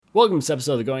Welcome to this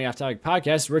episode of the Going Off Topic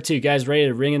podcast. We're two guys ready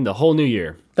to ring in the whole new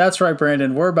year. That's right,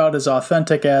 Brandon. We're about as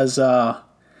authentic as Oh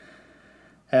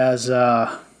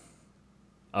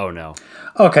no.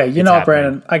 Okay, you know, happening.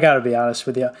 Brandon, I gotta be honest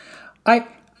with you.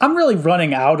 I'm really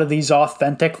running out of these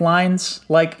authentic lines.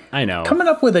 Like, I know. coming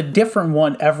up with a different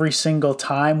one every single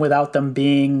time without them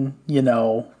being,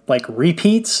 like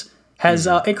repeats has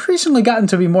increasingly gotten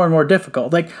to be more and more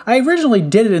difficult. Like, I originally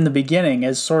did it in the beginning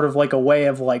as sort of like a way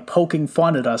of like poking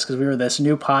fun at us because we were this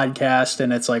new podcast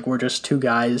and it's like we're just two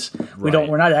guys. Right.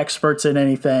 We're not experts in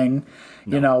anything.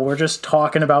 No. We're just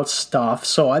talking about stuff.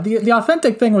 So the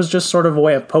authentic thing was just sort of a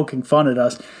way of poking fun at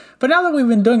us. But now that we've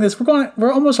been doing this,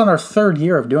 we're almost on our third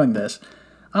year of doing this.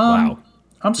 Wow.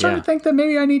 I'm starting to think that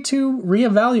maybe I need to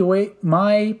reevaluate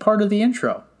my part of the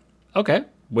intro. Okay.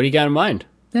 What do you got in mind?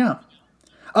 Yeah.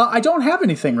 I don't have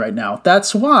anything right now.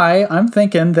 That's why I'm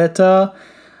thinking that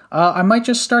I might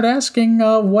just start asking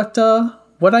what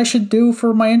I should do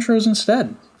for my intros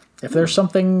instead. If there's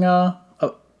something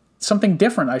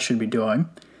different I should be doing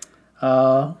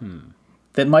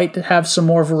that might have some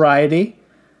more variety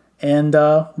and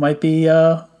might be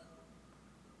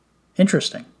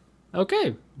interesting.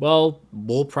 Okay. Well,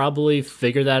 we'll probably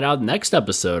figure that out next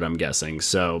episode, I'm guessing.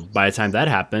 So by the time that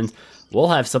happens, we'll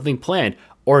have something planned.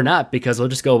 Or not, because we'll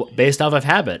just go based off of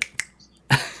habit.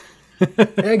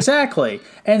 Exactly.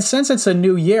 And since it's a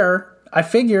new year, I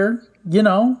figure,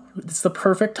 it's the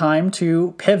perfect time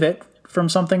to pivot from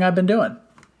something I've been doing.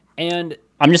 And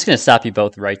I'm just going to stop you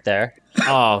both right there.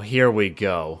 oh, here we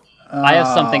go. I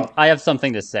have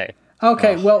something to say.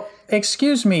 Okay, well,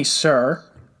 excuse me, sir,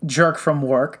 jerk from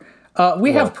work.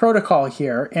 We have protocol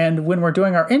here, and when we're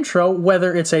doing our intro,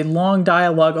 whether it's a long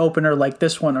dialogue opener like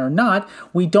this one or not,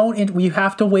 we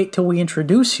have to wait till we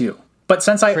introduce you. But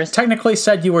since I technically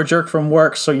said you were jerk from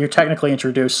work, so you're technically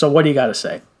introduced, so what do you got to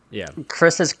say? Yeah.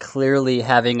 Chris is clearly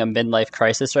having a midlife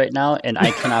crisis right now, and I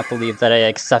cannot believe that I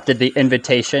accepted the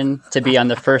invitation to be on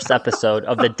the first episode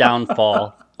of the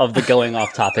downfall of the Going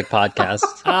Off Topic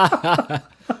podcast.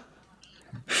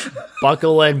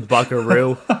 Buckle in,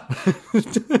 buckaroo.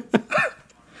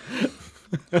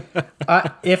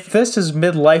 If this is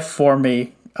midlife for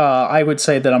me, I would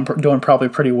say that I'm doing probably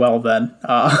pretty well then,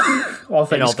 all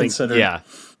things considered. Yeah.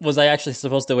 Was I actually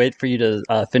supposed to wait for you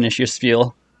to finish your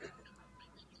spiel?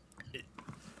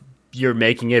 You're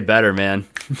making it better, man.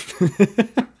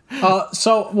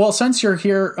 Since you're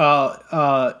here,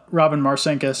 Robin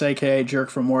Marcinkus, a.k.a. Jerk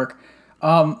from Work,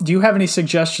 do you have any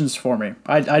suggestions for me?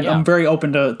 I'm very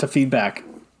open to feedback.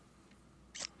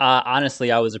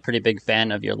 Honestly, I was a pretty big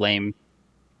fan of your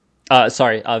I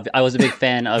was a big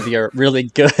fan of your really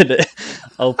good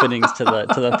openings to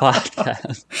the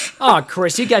podcast. Oh,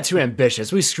 Chris, you got too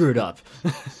ambitious. We screwed up.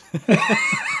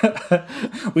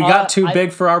 We got too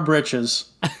big for our britches.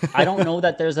 I don't know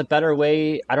that there's a better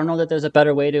way. I don't know that there's a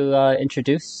better way to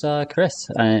introduce Chris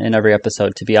in every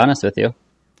episode. To be honest with you,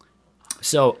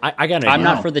 so I got an idea. I'm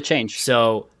not for the change.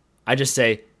 So I just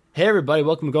say, "Hey, everybody,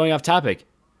 welcome to Going Off Topic.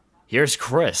 Here's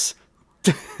Chris."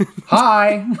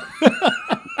 Hi.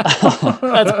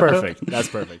 That's perfect.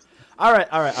 All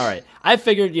right. I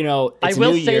figured, it's I a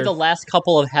will new say year. the last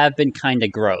couple have been kind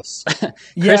of gross. Chris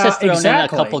Yeah, has thrown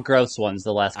exactly. in a couple gross ones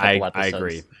the last couple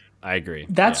episodes. I agree.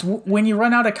 That's when you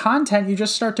run out of content, you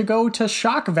just start to go to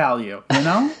shock value,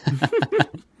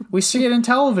 We see it in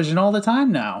television all the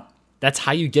time now. That's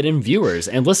how you get in viewers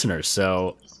and listeners.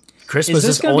 So Chris Is was this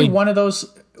just going to only be one of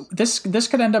those... This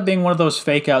could end up being one of those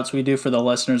fake outs we do for the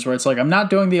listeners where it's like, I'm not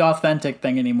doing the authentic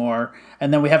thing anymore.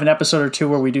 And then we have an episode or two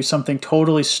where we do something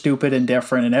totally stupid and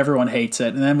different and everyone hates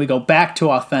it. And then we go back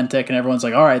to authentic and everyone's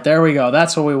like, all right, there we go.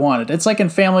 That's what we wanted. It's like in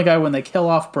Family Guy when they kill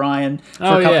off Brian for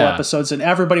a couple episodes and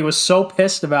everybody was so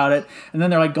pissed about it. And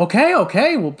then they're like,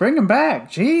 okay, we'll bring him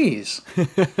back. Jeez.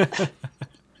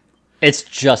 It's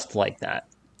just like that.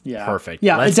 Yeah. Perfect.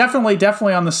 Yeah, it's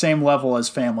definitely on the same level as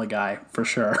Family Guy, for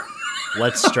sure.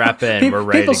 Let's strap in. We're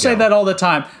ready to go. People say that all the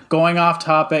time. Going Off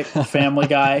Topic, Family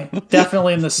Guy,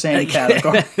 definitely in the same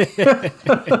category.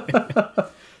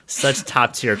 Such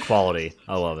top tier quality.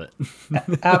 I love it.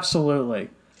 Absolutely.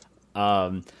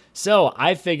 So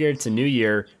I figured it's a new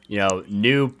year,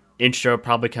 new intro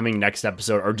probably coming next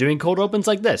episode or doing cold opens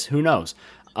like this. Who knows?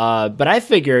 But I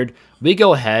figured we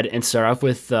go ahead and start off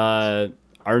with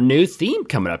our new theme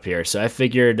coming up here. So I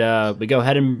figured we go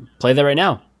ahead and play that right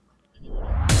now.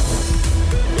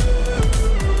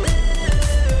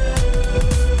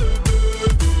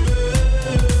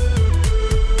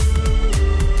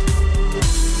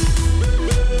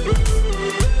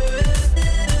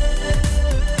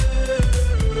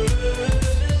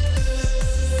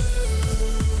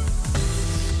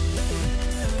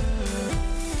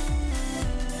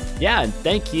 Yeah, and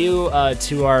thank you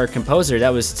to our composer. That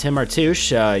was Tim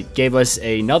Artouche. Gave us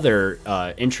another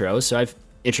intro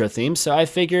theme. So I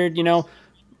figured,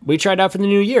 we tried out for the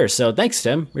new year. So thanks,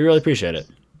 Tim. We really appreciate it.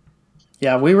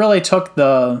 Yeah, we really took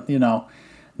the,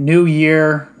 new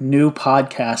year, new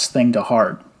podcast thing to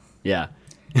heart. Yeah.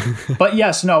 But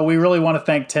yes, no, we really want to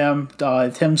thank Tim.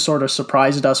 Tim sort of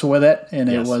surprised us with it, and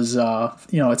Yes. it was,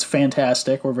 it's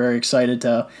fantastic. We're very excited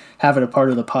to have it a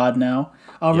part of the pod now.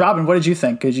 Robin, what did you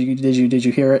think? Did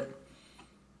you hear it?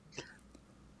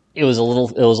 It was a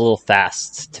little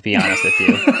fast, to be honest with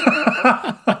you.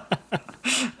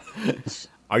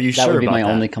 Are you That sure would be about my that?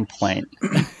 only complaint.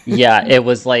 Yeah, it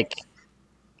was like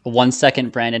 1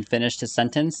 second Brandon finished his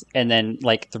sentence, and then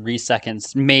like 3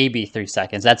 seconds, maybe 3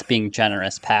 seconds, that's being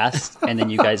generous, passed, and then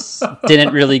you guys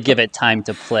didn't really give it time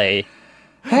to play.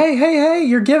 Hey,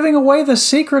 you're giving away the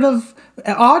secret of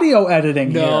audio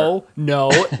editing here.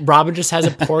 No. Robin just has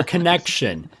a poor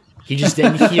connection. He just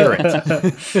didn't hear it.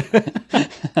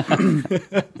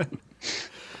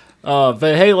 But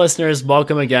hey, listeners,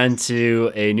 welcome again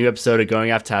to a new episode of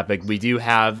Going Off Topic. We do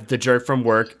have the jerk from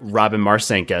work, Robin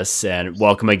Marcinkus, and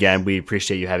welcome again. We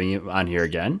appreciate you having you on here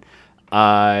again.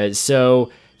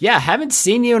 So yeah, haven't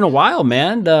seen you in a while,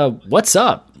 man. What's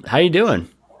up? How you doing?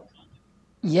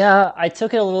 Yeah, I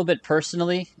took it a little bit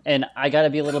personally, and I got to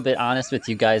be a little bit honest with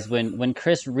you guys. When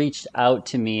Chris reached out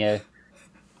to me, I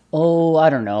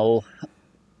don't know,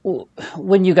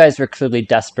 when you guys were clearly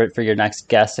desperate for your next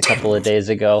guest a couple of days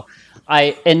ago,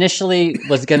 I initially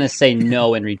was going to say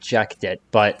no and reject it,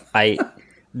 but I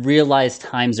realized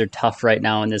times are tough right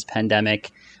now in this pandemic.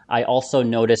 I also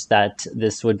noticed that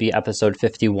this would be episode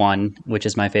 51, which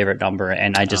is my favorite number,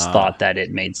 and I just thought that it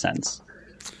made sense.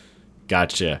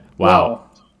 Gotcha. Wow. Well,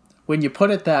 when you put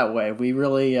it that way, we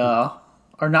really are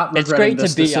not It's regretting great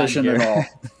this to be on decision here. at all.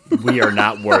 We are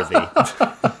not worthy.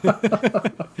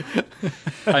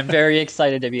 I'm very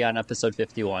excited to be on episode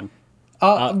 51.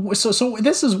 So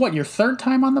this is what, your third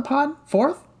time on the pod?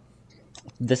 Fourth?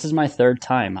 This is my third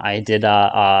time. I did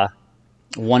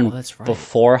one that's right.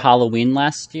 before Halloween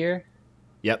last year.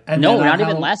 Yep. And No, then not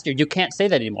even last year. You can't say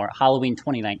that anymore. Halloween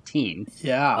 2019.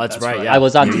 Yeah, That's right, yeah. I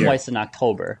was on New year. twice in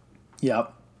October.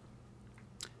 Yep.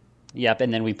 Yep,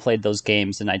 and then we played those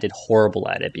games, and I did horrible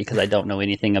at it because I don't know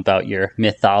anything about your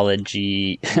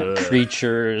mythology,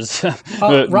 creatures,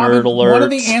 Robin, nerd alerts. one of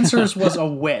the answers was a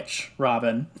witch,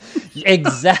 Robin.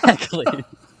 Exactly.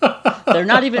 They're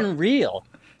not even real.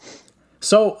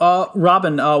 So,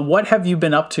 Robin, what have you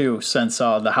been up to since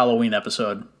the Halloween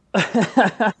episode?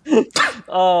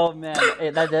 Oh man,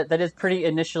 that is pretty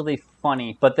initially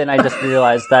funny, but then I just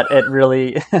realized that it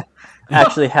really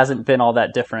actually hasn't been all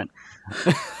that different.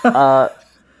 Because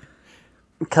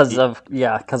of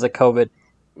COVID.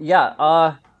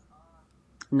 Yeah,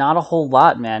 not a whole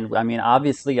lot, man. I mean,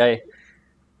 obviously,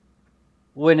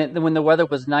 when the weather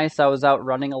was nice, I was out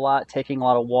running a lot, taking a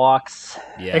lot of walks.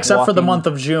 Yeah. Except for the walking- month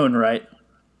of June, right?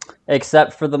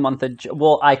 Except for the month of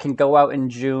well, I can go out in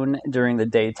June during the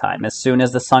daytime. As soon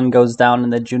as the sun goes down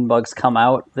and the June bugs come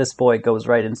out, this boy goes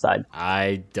right inside.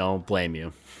 I don't blame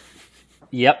you.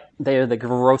 Yep, they are the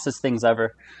grossest things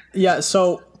ever. Yeah,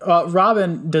 so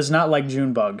Robin does not like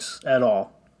June bugs at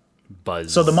all.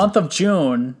 Buzz. So the month of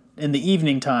June, in the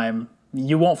evening time,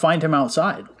 you won't find him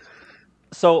outside.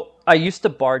 So I used to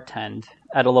bartend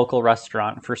at a local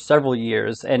restaurant for several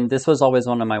years, and this was always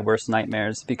one of my worst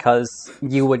nightmares because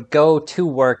you would go to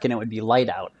work and it would be light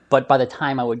out, but by the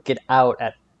time I would get out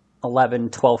at 11,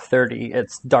 12:30,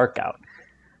 it's dark out.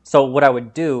 So what I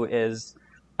would do is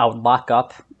I would lock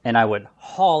up and I would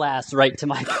haul ass right to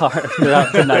my car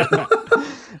throughout the night.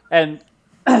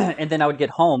 and then I would get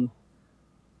home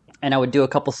and I would do a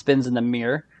couple spins in the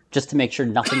mirror just to make sure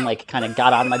nothing like kind of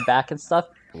got on my back and stuff.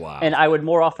 Wow. And I would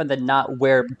more often than not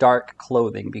wear dark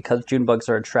clothing because June bugs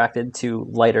are attracted to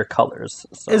lighter colors.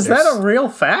 So Is that a real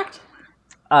fact?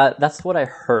 that's what I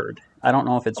heard. I don't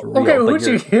know if it's real. Okay, but who'd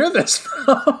you hear this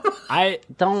from?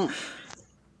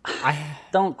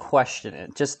 don't question it.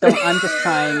 I'm just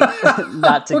trying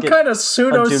not to What get kind of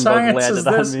June bug pseudoscience is landed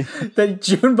on this me. that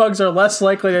June bugs are less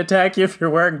likely to attack you if you're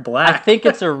wearing I black? think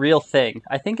it's a real thing.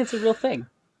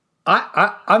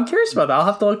 I'm curious about that. I'll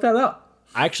have to look that up.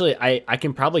 Actually, I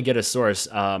can probably get a source.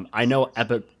 I know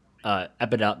I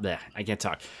can't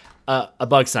talk. A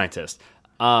bug scientist.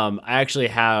 I actually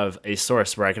have a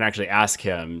source where I can actually ask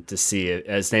him to see if,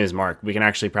 his name is Mark. We can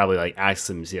actually probably like ask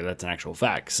him to see if that's an actual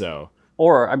fact. So,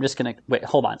 Or I'm just going to... Wait,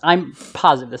 hold on. I'm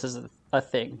positive this is a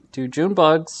thing. Do June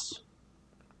bugs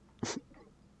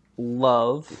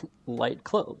love light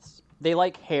clothes? They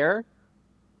like hair.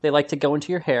 They like to go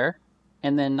into your hair.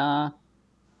 And then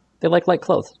they like light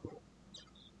clothes.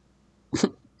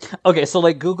 Okay, so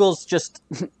like Google's just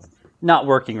not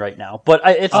working right now, but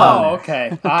it's Oh,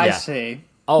 okay. I Yeah. see.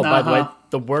 Oh, by the way, Uh-huh.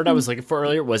 the word I was looking for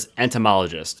earlier was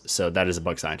entomologist. So that is a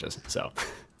bug scientist. So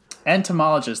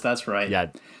Entomologist, that's right. yeah.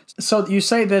 So you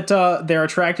say that they're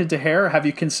attracted to hair. Have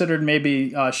you considered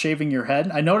maybe shaving your head?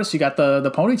 I noticed you got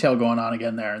the ponytail going on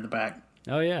again there in the back.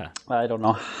 Oh yeah. I don't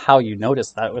know how you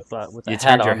noticed that with the You hat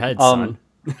turned your on. head, son.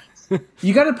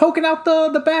 You got it poking out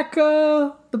the back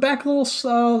little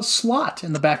slot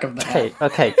in the back of the head.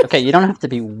 Okay. You don't have to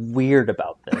be weird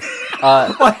about this.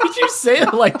 Why did you say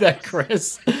it like that,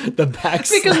 Chris? The back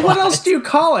Because slot. what else do you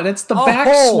call it? It's the A back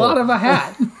hole. slot of a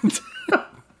hat.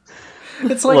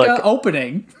 It's like Look. an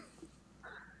opening.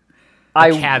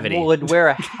 I cavity. would wear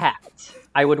a hat.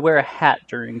 I would wear a hat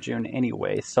during June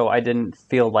anyway, so I didn't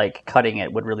feel like cutting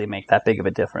it would really make that big of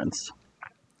a difference.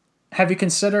 Have you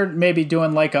considered maybe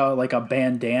doing like a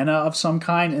bandana of some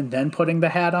kind and then putting the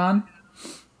hat on?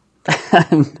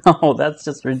 No, that's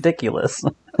just ridiculous.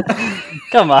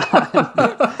 Come on.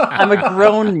 I'm a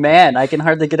grown man. I can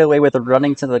hardly get away with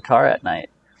running to the car at night.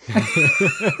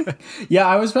 Yeah,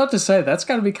 I was about to say that's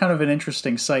got to be kind of an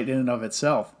interesting sight in and of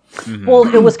itself.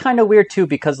 Well, it was kind of weird too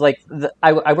because like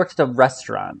I worked at a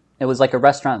restaurant. It was like a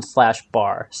restaurant /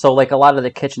 bar. So like a lot of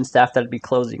the kitchen staff that I'd be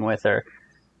closing with are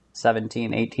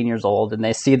 17, 18 years old, and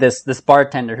they see this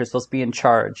bartender who's supposed to be in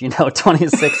charge,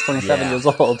 26, 27 Yeah. years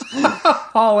old,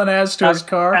 Hauling ass to his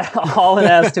car. hauling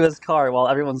ass to his car while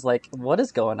everyone's like, what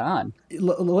is going on?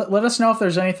 Let us know if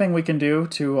there's anything we can do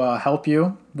to help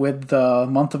you with the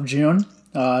month of June.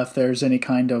 If there's any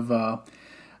kind of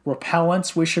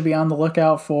repellents we should be on the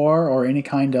lookout for, or any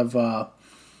kind of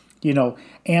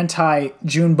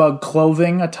anti-June bug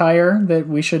clothing attire that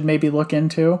we should maybe look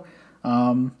into.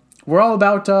 We're all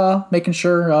about making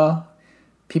sure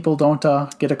people don't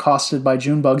get accosted by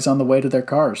June bugs on the way to their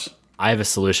cars. I have a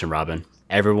solution, Robin.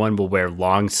 Everyone will wear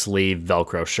long sleeve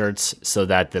Velcro shirts so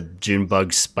that the June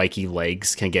bug's spiky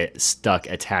legs can get stuck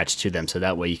attached to them. So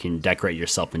that way you can decorate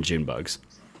yourself in June bugs.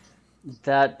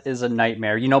 That is a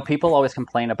nightmare. People always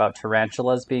complain about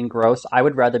tarantulas being gross. I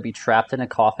would rather be trapped in a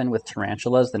coffin with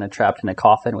tarantulas than trapped in a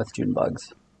coffin with June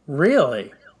bugs.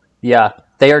 Really? Yeah,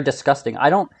 they are disgusting. I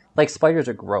don't like spiders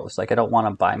are gross. Like I don't want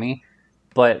them by me,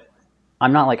 but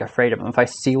I'm not like afraid of them. If I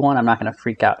see one, I'm not going to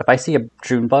freak out. If I see a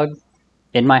June bug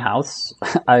in my house,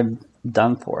 I'm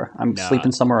done for. I'm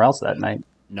sleeping somewhere else that night.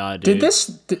 Nah, dude.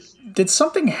 Did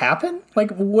something happen?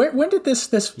 Like when did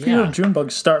this fear of June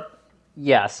bugs start?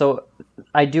 Yeah, so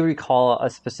I do recall a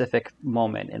specific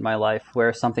moment in my life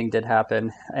where something did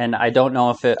happen, and I don't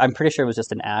know if I'm pretty sure it was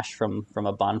just an ash from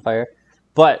a bonfire,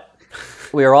 but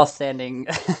we were all standing.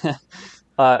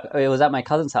 It was at my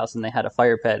cousin's house, and they had a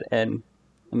fire pit, and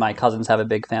my cousins have a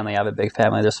big family. I have a big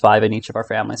family. There's 5 in each of our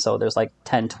families, so there's like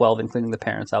 10, 12, including the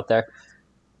parents out there.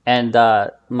 And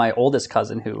my oldest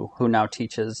cousin, who now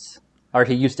teaches, or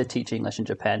he used to teach English in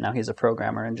Japan, now he's a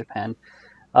programmer in Japan,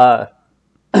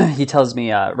 he tells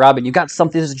me, Robin, you got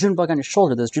something, there's a June bug on your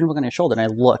shoulder, And I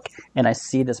look, and I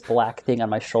see this black thing on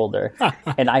my shoulder,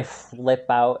 and I flip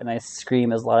out, and I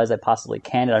scream as loud as I possibly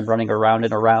can, and I'm running around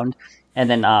and around. And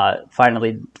then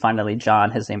finally,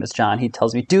 John, his name is John, he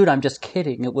tells me, dude, I'm just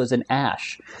kidding, it was an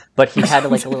ash. But he had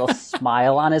like a little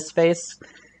smile on his face.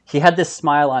 He had this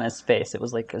smile on his face. It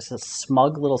was like a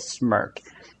smug little smirk.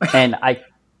 And I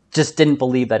just didn't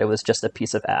believe that it was just a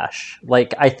piece of ash.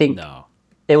 Like, I think... No.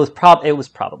 It was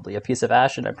probably a piece of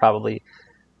ash, and I'm probably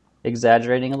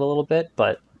exaggerating a little bit,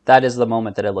 but that is the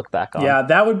moment that I look back on. Yeah,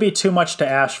 that would be too much to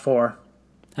ash for.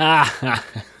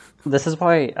 This is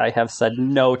why I have said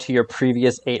no to your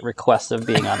previous 8 requests of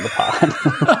being on the pod.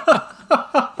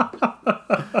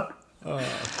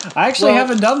 I actually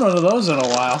haven't done one of those in a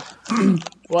while.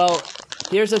 Well,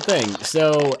 here's the thing.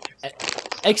 So,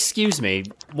 excuse me.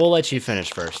 We'll let you finish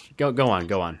first. Go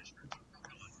on.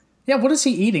 Yeah, what is he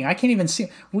eating? I can't even see.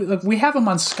 We have him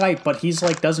on Skype, but he's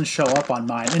like doesn't show up on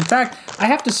mine. In fact, I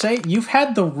have to say, you've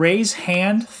had the raise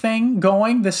hand thing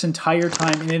going this entire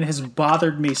time, and it has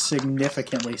bothered me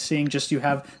significantly, seeing just you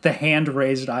have the hand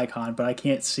raised icon, but I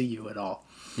can't see you at all.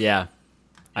 Yeah,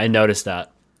 I noticed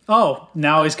that. Oh,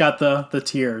 now he's got the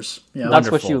tears. Yeah, That's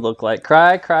Wonderful. what you look like.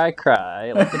 Cry, cry,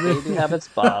 cry, like a baby have its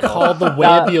bottle. Call the The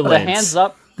ambulance. hands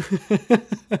up.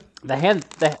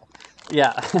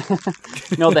 Yeah.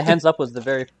 No, the hands up was the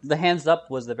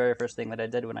very first thing that I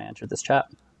did when I entered this chat.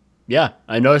 Yeah,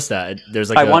 I noticed that. There's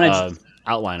like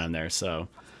outline on there. So,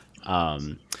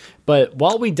 but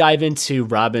while we dive into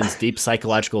Robin's deep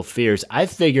psychological fears, I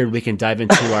figured we can dive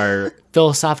into our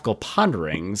philosophical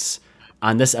ponderings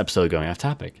on this episode of Going Off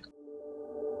Topic.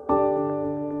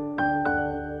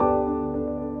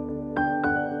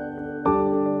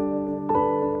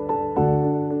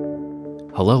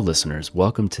 Hello, listeners.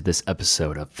 Welcome to this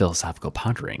episode of Philosophical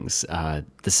Ponderings.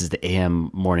 This is the AM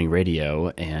Morning Radio,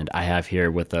 and I have here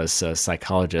with us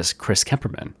psychologist Chris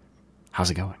Kemperman.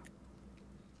 How's it going?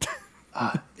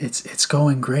 It's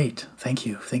going great. Thank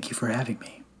you. Thank you for having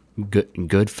me.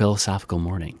 Good philosophical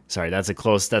morning. Sorry, that's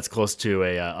close to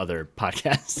a other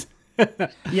podcast.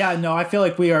 Yeah, no, I feel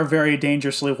like we are very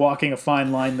dangerously walking a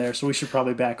fine line there, so we should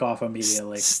probably back off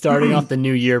immediately. Starting off the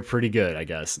new year pretty good, I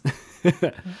guess.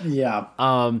 Yeah.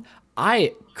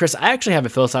 Chris, I actually have a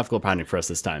philosophical pondering for us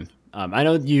this time. I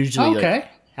know you usually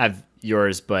have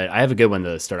yours, but I have a good one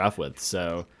to start off with.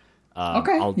 So,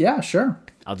 yeah, sure.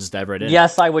 I'll just dive right in.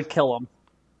 Yes, I would kill him.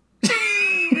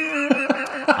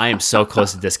 I am so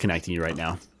close to disconnecting you right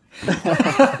now.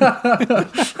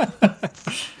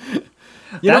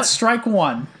 That's strike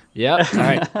one. Yep. All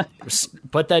right.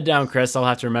 Put that down, Chris. I'll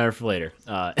have to remember for later.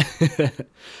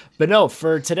 But no,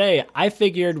 for today, I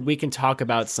figured we can talk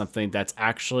about something that's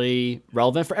actually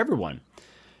relevant for everyone.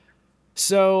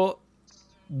 So,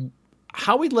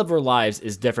 how we live our lives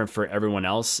is different for everyone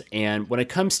else. And when it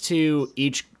comes to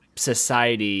each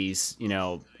society's,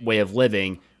 way of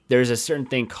living, there's a certain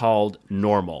thing called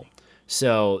normal.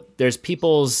 So there's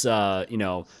people's,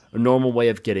 normal way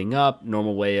of getting up,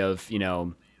 normal way of,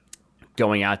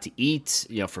 going out to eat,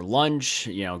 for lunch,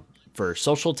 for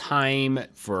social time,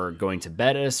 for going to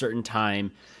bed at a certain time.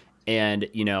 And,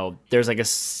 there's like a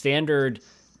standard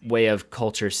way of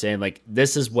culture saying like,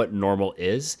 this is what normal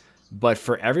is. But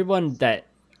for everyone that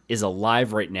is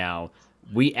alive right now,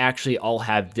 we actually all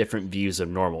have different views of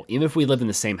normal. Even if we live in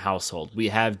the same household, we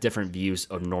have different views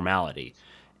of normality.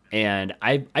 And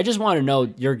I just want to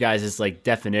know your guys' like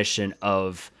definition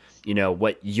of,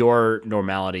 what your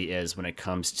normality is when it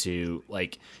comes to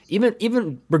like,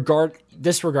 even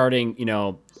disregarding,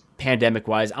 pandemic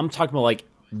wise, I'm talking about like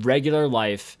regular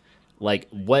life. Like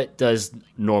what does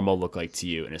normal look like to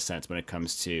you in a sense when it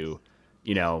comes to,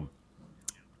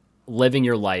 living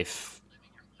your life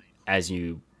as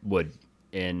you would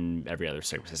in every other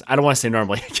circumstance. I don't want to say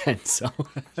normally again, so.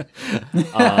 But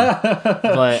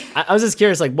I was just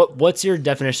curious, like, what's your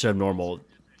definition of normal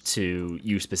to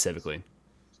you specifically?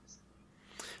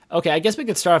 Okay, I guess we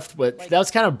could start off with, that was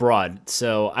kind of broad,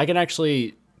 so I can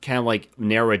actually kind of like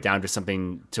narrow it down to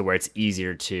something to where it's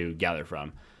easier to gather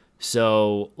from.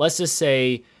 So let's just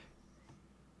say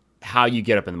how you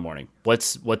get up in the morning.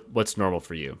 What's normal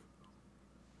for you?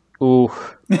 Ooh.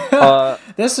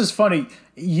 This is funny.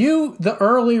 You, the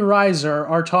early riser,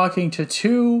 are talking to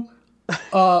two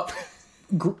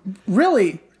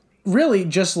really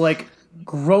just like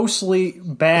grossly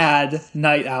bad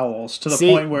night owls to the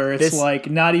point where it's like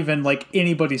not even like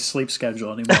anybody's sleep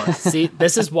schedule anymore. See,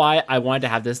 this is why I wanted to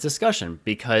have this discussion,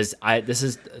 because this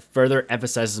is further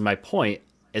emphasizes my point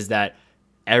is that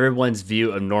everyone's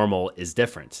view of normal is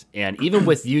different. And even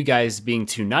with you guys being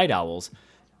two night owls,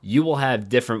 you will have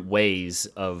different ways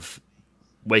of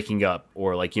waking up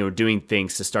or like, doing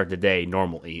things to start the day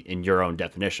normally in your own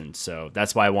definition. So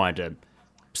that's why I wanted to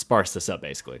sparse this up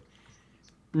basically.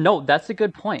 No, that's a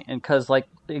good point. And because like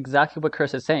exactly what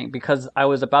Chris is saying, because I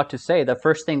was about to say the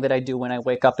first thing that I do when I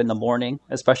wake up in the morning,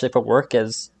 especially for work,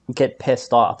 is get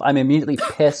pissed off. I'm immediately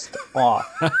pissed off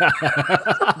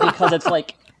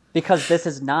because this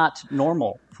is not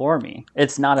normal for me.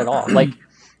 It's not at all. Like,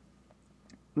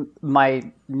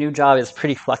 my new job is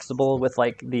pretty flexible with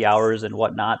like the hours and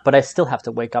whatnot, but I still have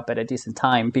to wake up at a decent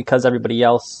time because everybody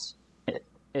else,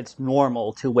 it's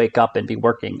normal to wake up and be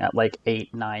working at like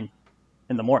 8, 9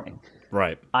 in the morning.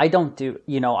 Right. I don't do,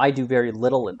 I do very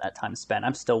little in that time spent.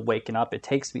 I'm still waking up. It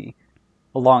takes me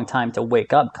a long time to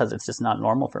wake up because it's just not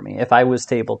normal for me. If I was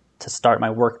able to start my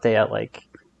work day at like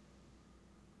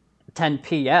 10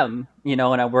 p.m., and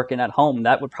I'm working at home,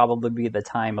 that would probably be the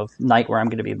time of night where I'm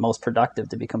going to be most productive,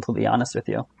 to be completely honest with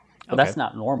you. But that's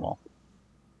not normal,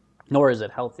 nor is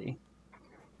it healthy.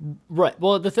 Right.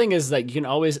 Well, the thing is that you can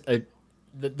always,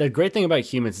 the great thing about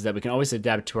humans is that we can always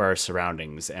adapt to our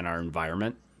surroundings and our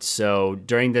environment. So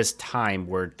during this time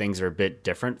where things are a bit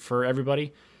different for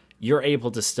everybody, you're able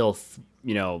to still,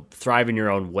 thrive in your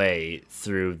own way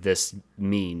through this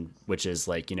mean, which is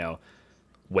like,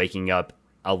 waking up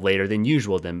later than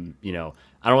usual than, I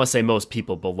don't want to say most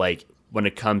people, but like when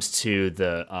it comes to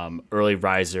the early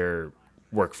riser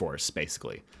workforce,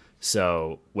 basically.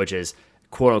 So, which is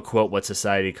quote unquote what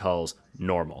society calls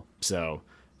normal. So,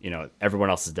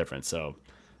 everyone else is different. So,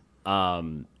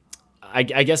 I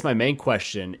guess my main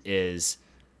question is,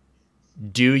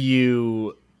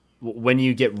 when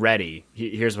you get ready,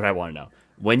 here's what I want to know.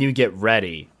 When you get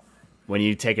ready, when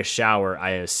you take a shower, I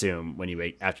assume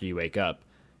after you wake up,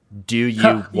 do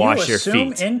you wash your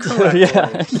assume feet? incorrectly.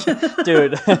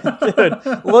 Dude,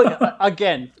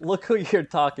 look who you're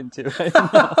talking to right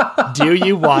now. Do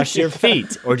you wash your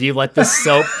feet, or do you let the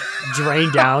soap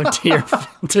drain down to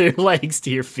your legs to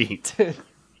your feet?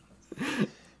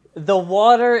 The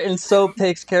water and soap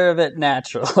takes care of it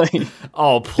naturally.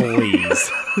 Oh, please.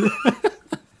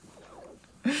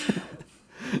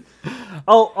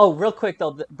 Oh, real quick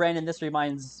though, Brandon, this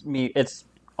reminds me, it's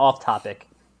off topic.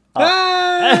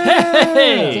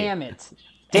 Hey!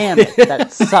 Damn it,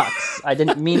 that sucks. I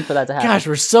didn't mean for that to happen. Gosh,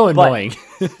 we're so annoying.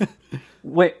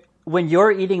 When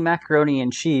you're eating macaroni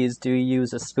and cheese, do you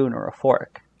use a spoon or a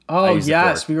fork? Oh, use a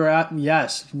yes. fork. We were at,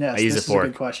 yes. I use this a fork. is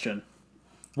a good question.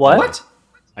 What?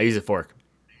 I use a fork.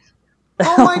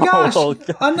 Oh my gosh. Oh,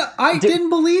 God. I didn't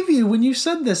believe you when you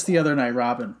said this the other night,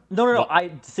 Robin. No.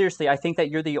 I seriously, I think that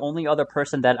you're the only other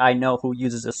person that I know who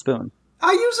uses a spoon.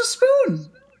 I use a spoon.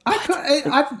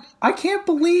 I can't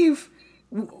believe.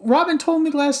 Robin told me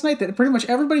last night that pretty much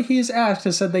everybody he's asked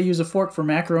has said they use a fork for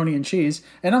macaroni and cheese,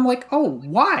 and I'm like, oh,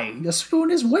 why? A spoon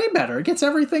is way better. It gets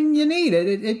everything you need.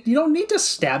 You don't need to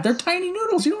stab. They're tiny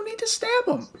noodles. You don't need to stab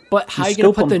them. But how are you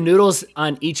going to put the noodles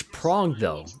on each prong,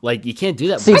 though? Like, you can't do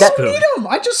that with a I don't spoon. need them.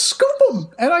 I just scoop them,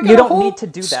 and I got You a don't whole need to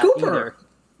do that scooper. either.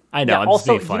 I know, I'm just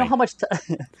also, being funny. you know how much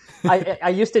I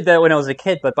used to do that when I was a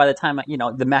kid, but by the time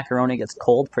the macaroni gets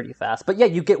cold pretty fast. But yeah,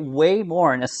 you get way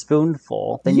more in a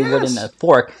spoonful than you would in a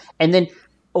fork. And then,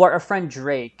 our friend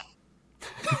Drake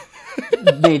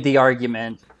made the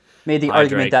argument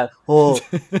Drake. that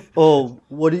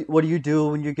what do you do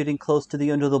when you're getting close to the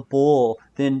end of the bowl?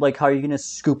 Then how are you gonna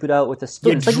scoop it out with a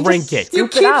spoon? You It's like, drink it. You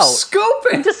Scoop keep it out.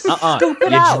 scooping. Just scoop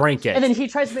it You out. drink it. And then he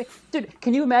tries to dude,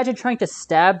 can you imagine trying to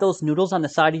stab those noodles on the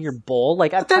side of your bowl?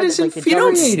 that is You don't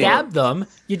infuriating. stab them.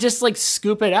 You just,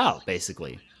 scoop it out,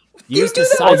 basically. You Use do the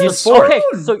that sides with of a the fork. Okay,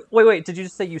 so wait, did you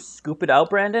just say you scoop it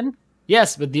out, Brandon?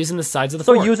 Yes, but using the sides of the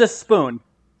So fork. use a spoon.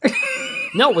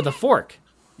 No, with a fork.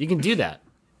 You can do that.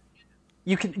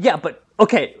 You can,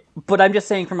 but I'm just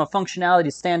saying from a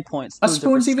functionality standpoint, spoons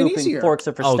spoon's are for even scooping, easier. forks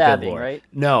are for Oh, good stabbing, Lord. right?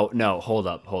 No, hold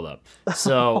up.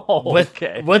 So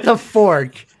Okay. with a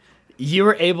fork, you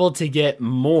are able to get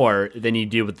more than you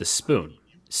do with the spoon.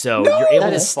 So you're able That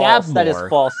to is stab false. more. That is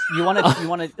false. You want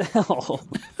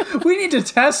to? We need to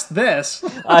test this.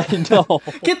 I know.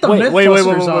 Get the Wait,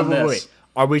 Mythbusters on this. wait.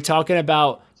 Are we talking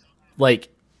about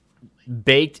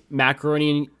baked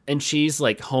macaroni and cheese,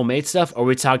 homemade stuff? Or are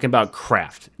we talking about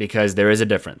craft? Because there is a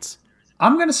difference.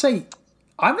 I'm gonna say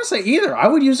either. I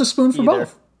would use a spoon for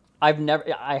both. I do not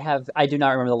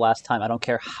remember the last time. I don't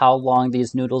care how long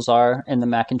these noodles are in the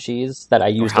mac and cheese that I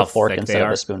used how a fork thick they instead of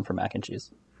are. a spoon for mac and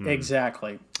cheese.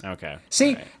 Exactly. Okay.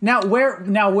 See, now where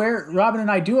Robin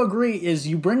and I do agree is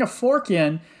you bring a fork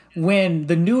in when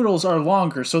the noodles are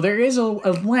longer. So there is a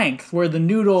length where the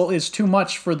noodle is too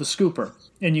much for the scooper,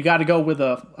 and you got to go with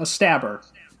a stabber.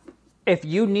 If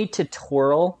you need to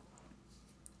twirl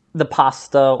the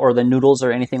pasta or the noodles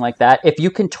or anything like that, if you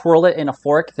can twirl it in a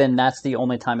fork, then that's the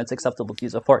only time it's acceptable to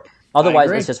use a fork. Otherwise,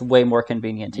 agree. it's just way more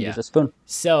convenient to use a spoon.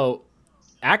 So,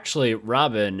 actually,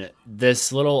 Robin,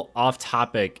 this little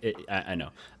off-topic, I know,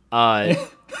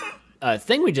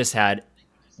 thing we just had,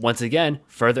 once again,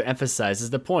 further emphasizes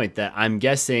the point that I'm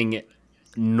guessing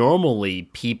normally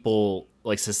people,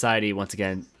 society, once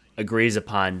again, agrees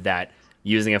upon that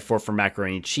using a fork for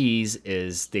macaroni and cheese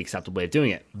is the acceptable way of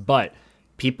doing it. But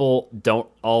people don't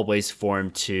always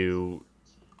form to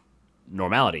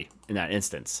normality in that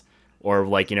instance. Or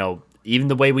even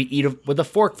the way we eat with a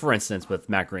fork, for instance, with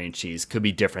macaroni and cheese could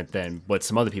be different than what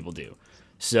some other people do.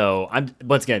 So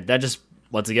once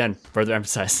again, further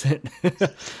emphasizes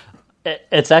it.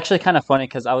 It's actually kind of funny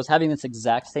because I was having this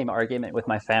exact same argument with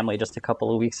my family just a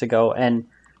couple of weeks ago, and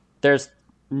there's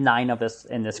 9 of us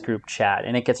in this group chat,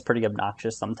 and it gets pretty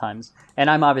obnoxious sometimes. And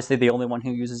I'm obviously the only one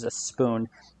who uses a spoon.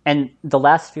 And the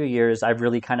last few years, I've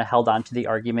really kind of held on to the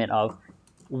argument of,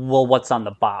 well, what's on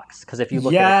the box? Because if you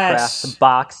look at a craft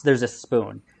box, there's a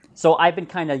spoon. So I've been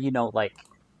kind of,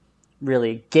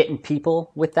 really getting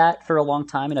people with that for a long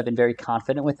time, and I've been very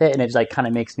confident with it, and it just kind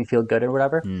of makes me feel good or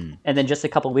whatever. And then just a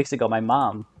couple of weeks ago, my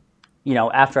mom,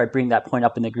 after I bring that point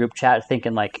up in the group chat,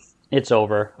 thinking it's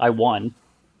over, I won,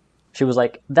 she was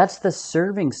like, "That's the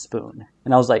serving spoon,"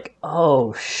 and I was like,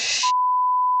 "Oh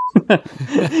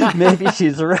maybe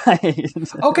she's right."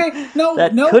 Okay, no,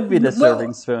 that could be the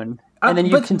serving spoon, and then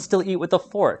you can still eat with a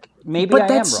fork. Maybe I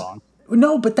am wrong.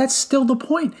 No, but that's still the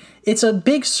point. It's a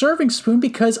big serving spoon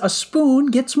because a spoon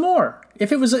gets more.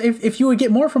 If you would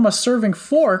get more from a serving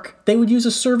fork, they would use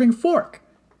a serving fork.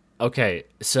 Okay,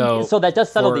 so that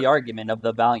does settle the argument of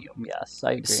the volume. Yes,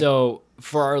 I agree. So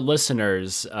for our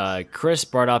listeners, Chris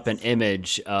brought up an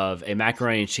image of a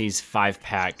macaroni and cheese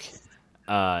 5-pack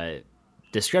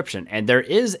description, and there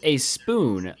is a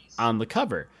spoon on the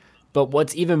cover. But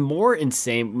what's even more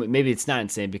insane, maybe it's not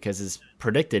insane because it's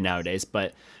predicted nowadays,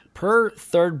 but per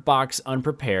third box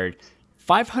unprepared,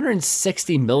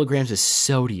 560 milligrams of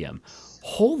sodium.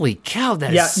 Holy cow,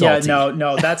 that is salty.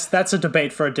 No, that's a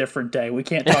debate for a different day. We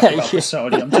can't talk about the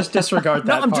sodium. Just disregard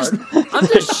that part. I'm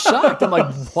just shocked. I'm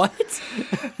like, what?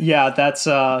 Yeah, that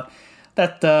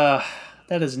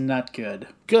is not good.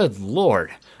 Good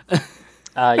Lord.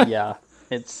 Yeah,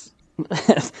 it's.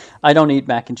 I don't eat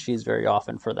mac and cheese very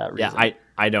often for that reason. Yeah,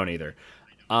 I don't either.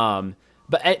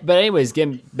 But anyways,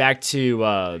 getting back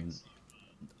to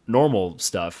normal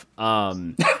stuff.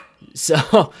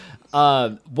 So.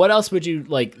 What else would you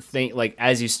think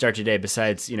as you start your day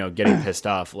besides getting pissed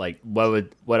off? Like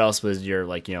what else was your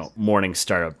morning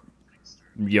startup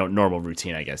normal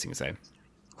routine? I guess you can say.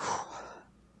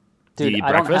 Dude, do you eat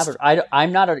I breakfast? don't have.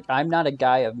 I'm not a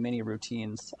guy of many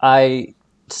routines. I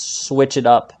switch it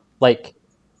up. Like,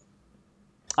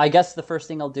 I guess the first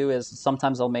thing I'll do is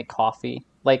sometimes I'll make coffee.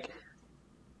 Like,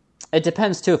 it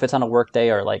depends too if it's on a work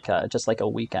day or just like a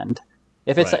weekend.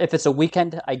 If it's a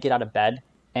weekend, I get out of bed.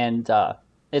 And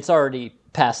it's already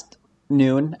past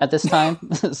noon at this time,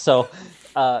 so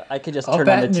I could just turn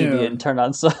on the TV and turn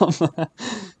on some.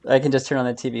 I can just turn on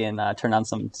the TV and turn on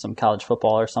some college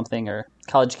football or something, or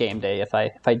college game day if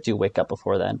I do wake up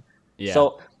before then. Yeah.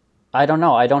 So I don't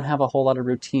know. I don't have a whole lot of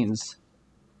routines.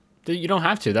 You don't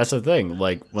have to. That's the thing.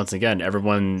 Like, once again,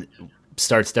 everyone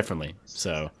starts differently.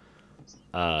 So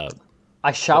I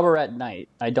shower at night.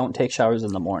 I don't take showers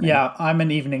in the morning. Yeah, I'm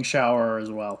an evening shower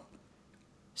as well.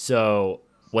 So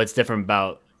what's different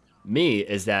about me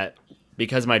is that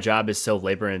because my job is so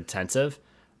labor intensive,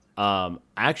 I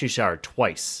actually shower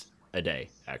twice a day,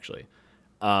 actually.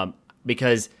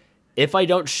 Because if I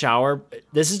don't shower,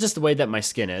 this is just the way that my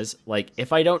skin is. Like,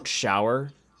 if I don't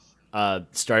shower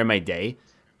starting my day,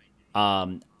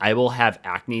 I will have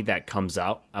acne that comes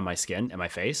out on my skin and my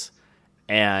face.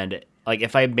 And like,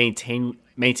 if I maintain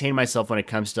myself when it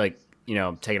comes to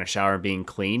taking a shower and being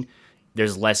clean,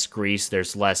 there's less grease,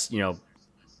 there's less,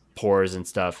 pores and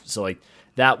stuff. So like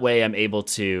that way I'm able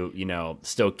to,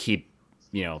 still keep,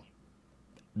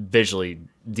 visually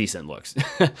decent looks.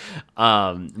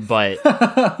 But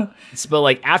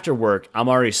like after work, I'm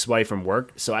already sweaty from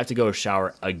work. So I have to go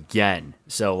shower again.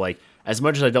 So like, as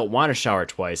much as I don't want to shower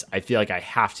twice, I feel like I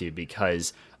have to,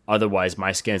 because otherwise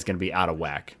my skin is going to be out of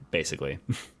whack, basically.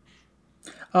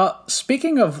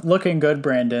 Speaking of looking good,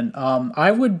 Brandon,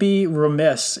 I would be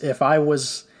remiss if I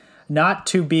was not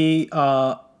to be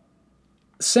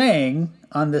saying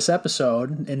on this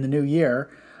episode in the new year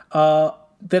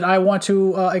that I want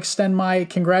to extend my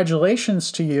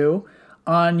congratulations to you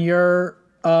on your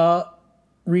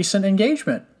recent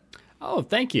engagement. Oh,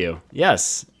 thank you.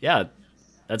 Yes. Yeah,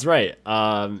 that's right.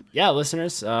 Yeah,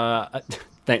 listeners,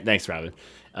 thanks, Robin.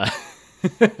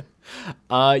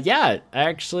 Yeah, I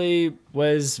actually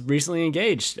was recently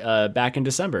engaged back in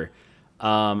December.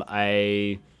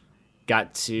 I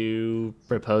got to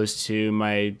propose to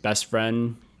my best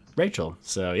friend, Rachel.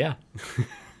 So, yeah,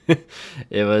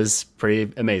 it was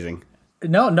pretty amazing.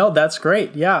 No, that's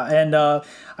great. Yeah, and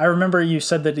I remember you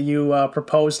said that you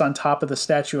proposed on top of the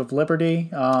Statue of Liberty.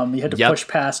 You had to push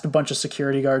past a bunch of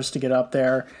security guards to get up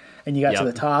there, and you got to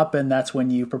the top, and that's when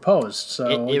you proposed.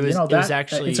 So, it was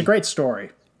actually, it's a great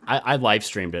story. I live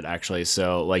streamed it actually,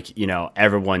 so like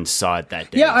everyone saw it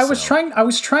that day. Yeah, I was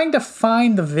trying to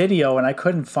find the video and I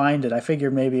couldn't find it. I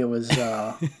figured maybe it was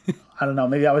I don't know,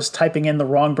 maybe I was typing in the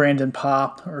wrong Brandon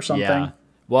Pop or something. Yeah.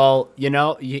 Well,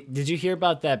 did you hear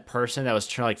about that person that was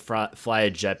trying to fly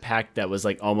a jetpack that was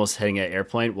like almost hitting an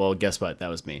airplane? Well, guess what? That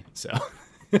was me. So.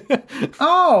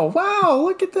 Oh wow!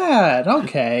 Look at that.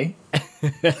 Okay.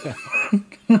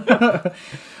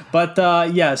 But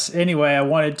yes. Anyway, I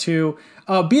wanted to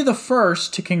be the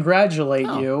first to congratulate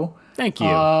you. Thank you.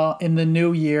 In the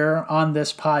new year on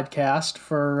this podcast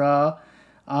for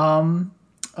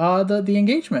the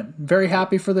engagement. Very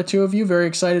happy for the two of you. Very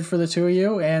excited for the two of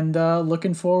you, and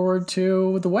looking forward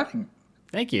to the wedding.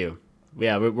 Thank you.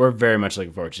 Yeah, we're very much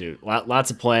looking forward to it.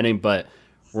 Lots of planning, but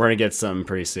we're gonna get something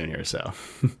pretty soon here. So.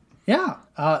 Yeah.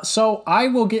 So I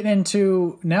will get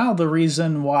into now the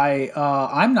reason why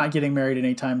I'm not getting married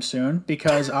anytime soon,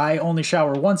 because I only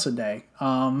shower once a day.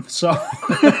 So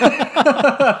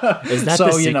is that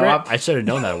the secret? I should have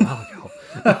known that a while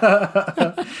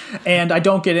ago. And I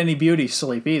don't get any beauty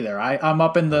sleep either. I'm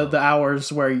up in the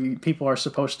hours where people are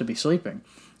supposed to be sleeping.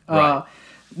 Right.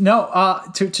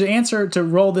 To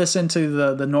roll this into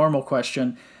the normal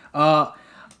question,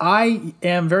 I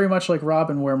am very much like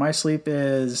Robin, where my sleep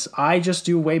is, I just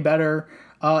do way better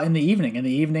in the evening. In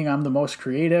the evening, I'm the most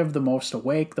creative, the most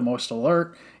awake, the most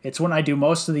alert. It's when I do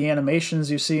most of the animations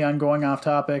you see on Going Off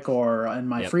Topic or in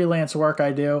my freelance work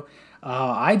I do.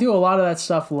 I do a lot of that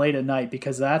stuff late at night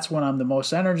because that's when I'm the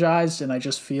most energized and I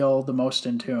just feel the most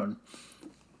in tune.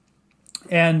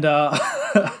 And,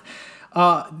 the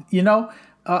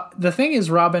thing is,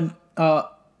 Robin,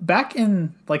 back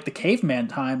in like the caveman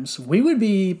times, we would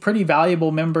be pretty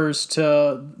valuable members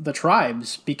to the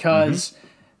tribes because,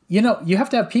 you have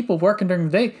to have people working during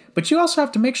the day, but you also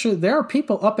have to make sure there are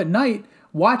people up at night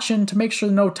watching to make sure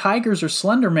no tigers or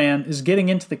Slender Man is getting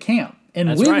into the camp. And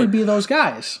That's right. would be those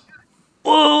guys.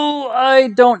 Oh, I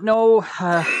don't know.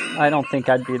 I don't think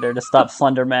I'd be there to stop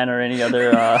Slender Man or any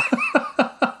other...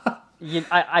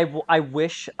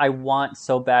 I want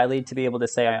so badly to be able to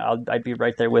say I'd be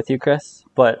right there with you, Chris,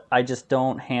 but I just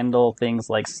don't handle things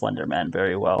like Slender Man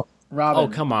very well. Robin, oh,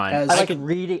 come on. I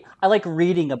like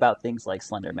reading about things like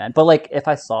Slender Man, but like if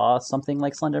I saw something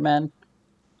like Slender Man,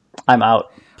 I'm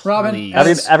out. Robin,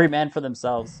 every man for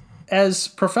themselves. As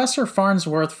Professor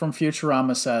Farnsworth from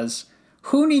Futurama says,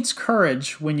 who needs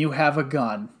courage when you have a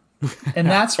gun? And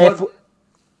that's what...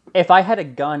 If I had a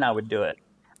gun, I would do it.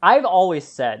 I've always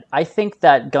said, I think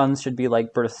that guns should be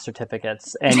like birth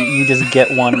certificates, and you just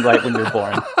get one right when you're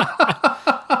born.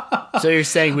 So you're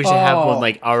saying we should have one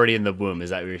like already in the womb? Is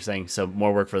that what you're saying? So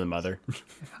more work for the mother?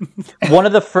 One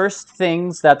of the first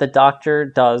things that the doctor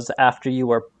does after you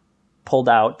are pulled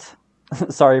out...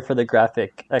 Sorry for the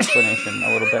graphic explanation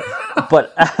a little bit,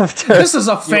 but after... This is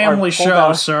a family show,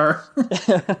 out, sir.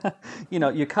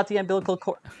 You cut the umbilical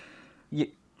cord...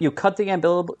 You cut the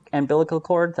umbilical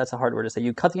cord. That's a hard word to say.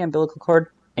 You cut the umbilical cord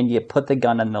and you put the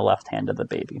gun in the left hand of the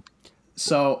baby.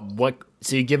 So what?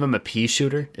 So you give him a pea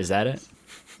shooter? Is that it?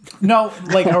 No,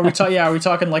 like are we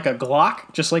talking like a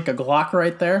Glock? Just like a Glock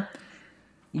right there?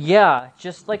 Yeah,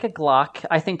 just like a Glock.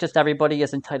 I think just everybody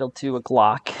is entitled to a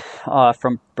Glock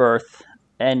from birth,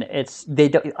 and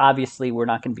obviously we're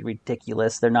not going to be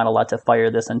ridiculous. They're not allowed to fire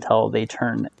this until they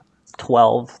turn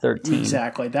 12, 13.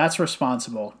 Exactly, that's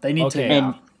responsible. They need to.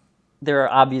 And there are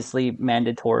obviously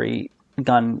mandatory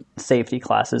gun safety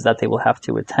classes that they will have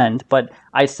to attend. But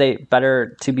I say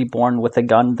better to be born with a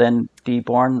gun than be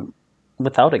born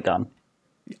without a gun.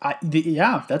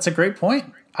 Yeah, that's a great point.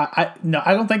 I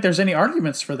don't think there's any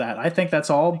arguments for that. I think that's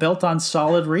all built on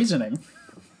solid reasoning.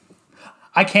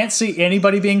 I can't see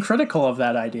anybody being critical of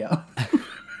that idea.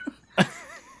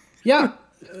 Yeah.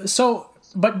 So,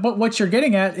 but what you're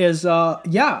getting at is,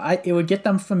 it would get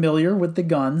them familiar with the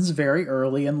guns very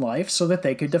early in life so that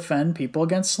they could defend people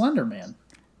against Slender Man.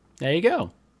 There you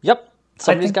go. Yep.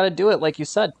 Somebody's got to do it, like you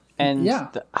said. And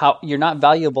how you're not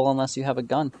valuable unless you have a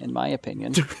gun, in my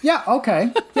opinion. Yeah,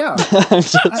 okay. Yeah.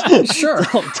 Sure.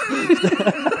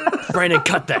 Brandon,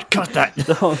 cut that.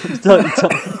 Don't.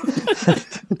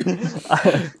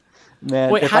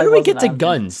 Man, wait, how do we get to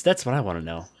guns? That's what I want to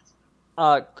know.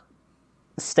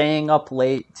 Staying up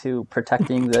late to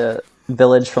protecting the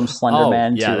village from Slender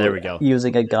Man there we go.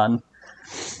 Using a gun.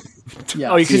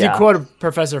 Yeah. Oh, because you quoted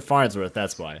Professor Farnsworth,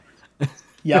 that's why.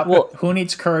 Yeah, well, who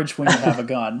needs courage when you have a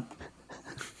gun?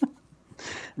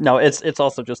 No, it's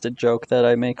also just a joke that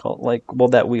I make,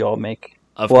 that we all make.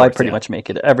 I pretty much make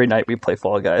it every night we play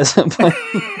Fall Guys.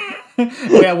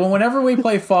 Yeah, well, whenever we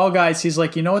play Fall Guys, he's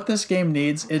like, you know what this game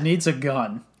needs? It needs a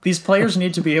gun. These players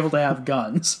need to be able to have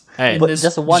guns. Hey, but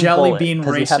just one jelly bullet, bean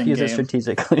racing you have to use game. It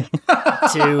strategically.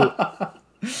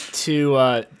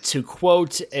 To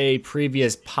quote a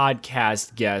previous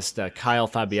podcast guest, Kyle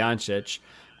Fabiancic,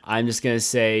 I'm just going to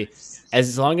say,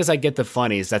 as long as I get the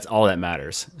funnies, that's all that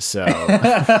matters. So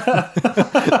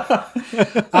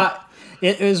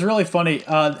it was really funny,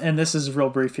 and this is real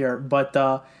brief here, but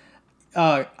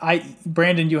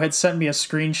Brandon, you had sent me a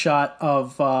screenshot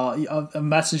of a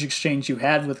message exchange you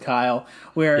had with Kyle,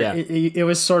 where it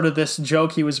was sort of this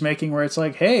joke he was making, where it's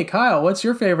like, "Hey, Kyle, what's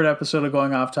your favorite episode of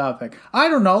Going Off Topic?" "I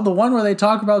don't know, the one where they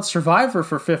talk about Survivor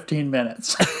for 15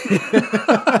 minutes."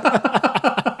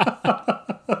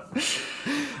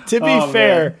 To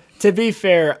be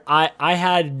fair, I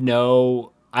have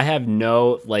no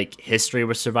like history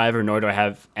with Survivor, nor do I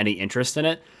have any interest in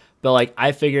it. But like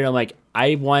I figured,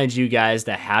 I wanted you guys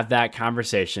to have that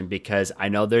conversation because I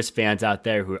know there's fans out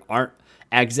there who aren't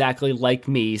exactly like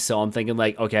me. So I'm thinking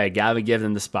okay, I gotta give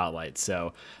them the spotlight.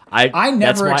 So I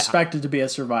never expected to be a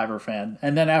Survivor fan,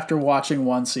 and then after watching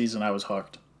one season, I was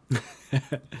hooked.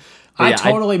 I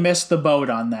totally missed the boat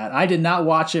on that. I did not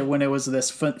watch it when it was this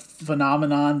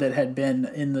phenomenon that had been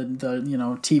in the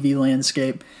TV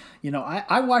landscape.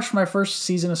 I watched my first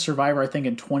season of Survivor, I think,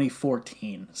 in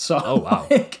 2014. So Oh, wow.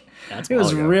 like, That's it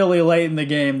was a while ago. really late in the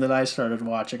game that I started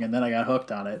watching, and then I got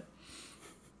hooked on it.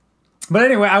 But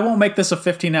anyway, I won't make this a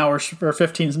 15-hour or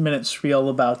 15-minute spiel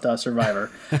about Survivor.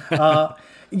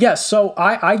 Yes, so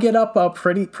I get up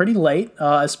pretty late,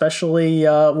 especially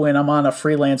when I'm on a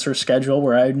freelancer schedule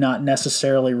where I'm not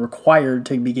necessarily required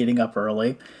to be getting up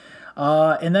early.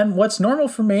 And then what's normal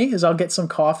for me is I'll get some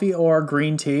coffee or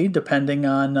green tea, depending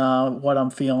on what I'm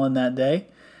feeling that day.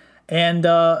 And,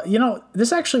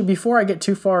 this actually, before I get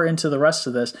too far into the rest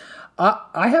of this,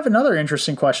 I have another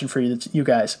interesting question for you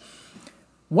guys.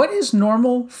 What is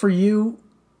normal for you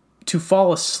to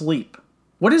fall asleep?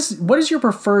 What is your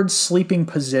preferred sleeping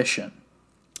position?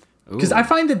 Because I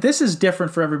find that this is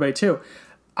different for everybody too.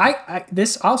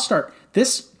 I'll start.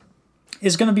 This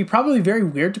is going to be probably very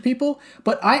weird to people,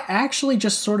 but I actually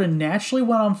just sort of naturally,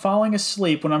 when I'm falling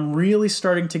asleep, when I'm really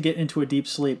starting to get into a deep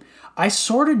sleep, I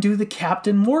sort of do the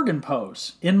Captain Morgan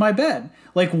pose in my bed.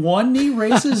 Like one knee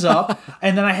raises up,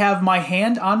 and then I have my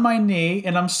hand on my knee,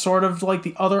 and I'm sort of like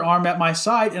the other arm at my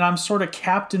side, and I'm sort of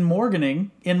Captain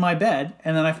Morganing in my bed,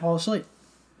 and then I fall asleep.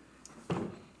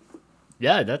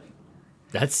 Yeah, that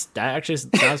actually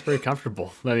sounds pretty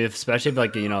comfortable. I mean, especially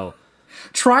if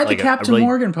Try like the Captain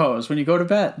Morgan pose when you go to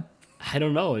bed. I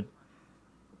don't know.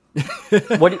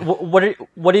 What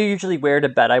do you usually wear to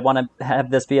bed? I want to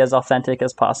have this be as authentic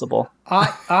as possible.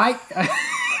 I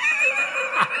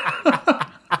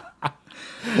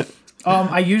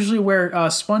usually wear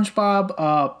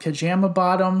SpongeBob pajama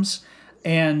bottoms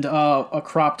and a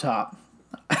crop top.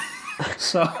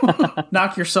 So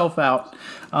knock yourself out.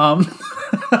 I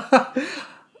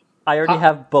already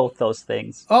have both those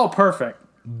things. Oh, perfect.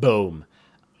 Boom.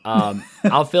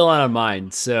 I'll fill in on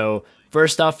mine. So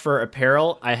first off, for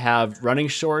apparel, I have running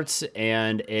shorts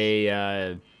and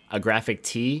a graphic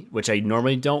tee, which I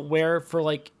normally don't wear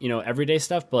for everyday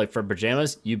stuff, but like for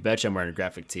pajamas, you betcha I'm wearing a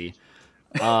graphic tee.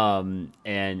 And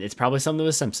it's probably something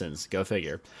with Simpsons. Go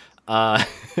figure.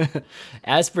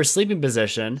 As for sleeping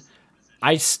position,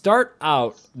 I start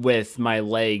out with my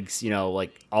legs,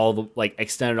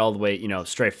 extended all the way,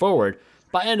 straight forward,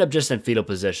 but I end up just in fetal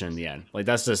position in the end. Like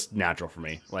that's just natural for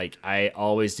me. Like I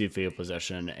always do fetal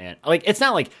position, and it's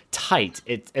not like tight.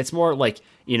 It's more like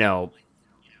 50%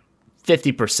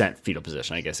 fetal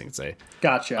position, I guess you could say.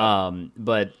 Gotcha.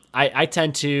 But I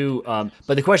tend to.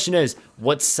 But the question is,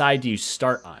 what side do you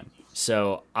start on?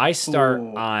 So I start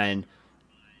on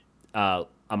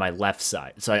my left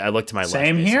side. So I look to my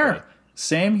left.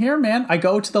 Same here, man. I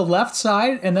go to the left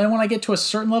side, and then when I get to a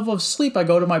certain level of sleep, I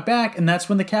go to my back, and that's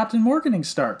when the Captain Morganing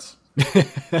starts.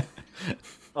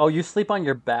 Oh, you sleep on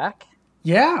your back?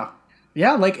 Yeah.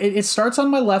 Yeah, like it starts on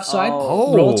my left side,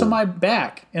 roll to my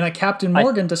back, and I Captain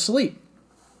Morgan to sleep.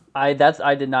 I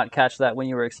did not catch that when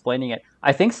you were explaining it.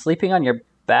 I think sleeping on your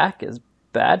back is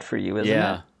bad for you, isn't it?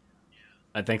 Yeah,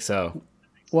 I think so.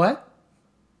 What?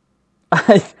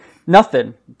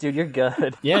 Nothing, dude. You're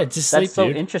good. Yeah, just sleep, That's so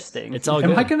dude. interesting. It's all Am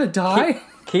good. I gonna die?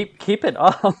 Keep it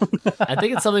up. I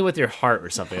think it's something with your heart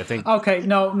or something. I think. Okay,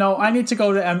 no. I need to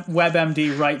go to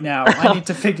WebMD right now. I need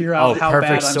to figure out how bad I'm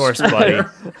perfect source, screwed. buddy.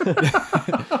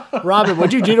 Robin,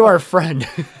 what'd you do to our friend?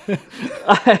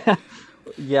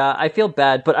 Yeah, I feel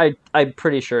bad, but I'm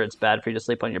pretty sure it's bad for you to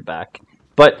sleep on your back.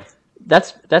 But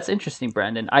that's interesting,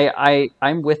 Brandon.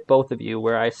 I'm with both of you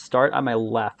where I start on my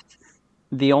left.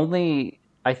 The only,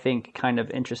 I think, kind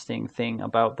of interesting thing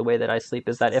about the way that I sleep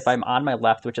is that if I'm on my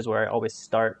left, which is where I always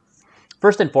start,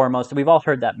 first and foremost, we've all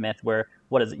heard that myth where,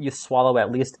 what is it, you swallow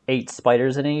at least 8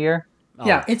 spiders in a year?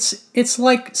 Yeah, it's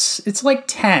like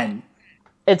 10.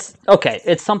 It's okay.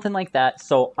 It's something like that.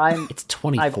 So It's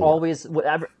 24. I've always,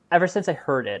 ever since I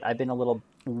heard it, I've been a little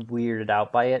weirded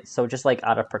out by it. So just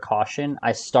out of precaution,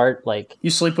 I start You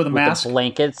sleep with a with mask? the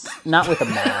blankets, not with a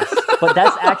mask, but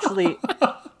that's actually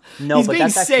no. He's but being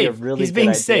that's actually a safe. really He's good being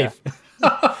idea. safe.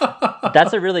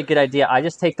 That's a really good idea. I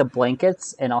just take the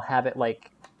blankets and I'll have it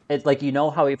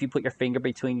how if you put your finger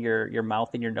between your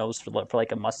mouth and your nose for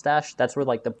a mustache, that's where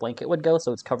the blanket would go.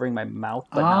 So it's covering my mouth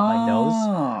but not my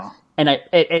nose. And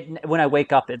when I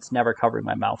wake up, it's never covering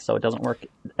my mouth, so it doesn't work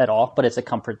at all. But it's a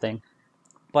comfort thing.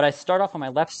 But I start off on my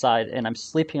left side, and I'm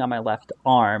sleeping on my left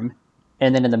arm,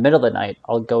 and then in the middle of the night,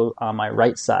 I'll go on my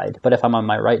right side. But if I'm on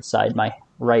my right side, my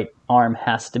right arm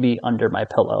has to be under my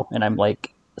pillow, and I'm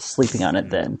sleeping on it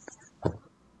then.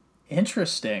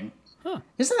 Interesting. Huh.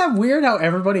 Isn't that weird how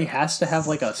everybody has to have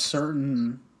a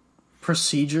certain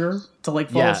procedure to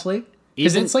fall asleep?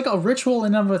 Because it's a ritual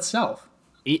in and of itself.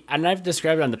 And I've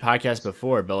described it on the podcast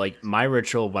before, but like my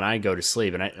ritual when I go to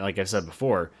sleep, and like I said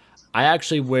before, I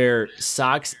actually wear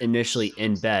socks initially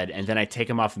in bed, and then I take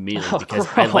them off immediately because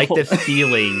I like the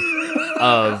feeling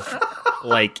of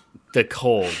like the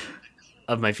cold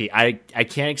of my feet. I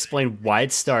can't explain why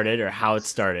it started or how it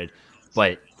started,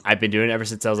 but I've been doing it ever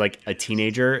since I was like a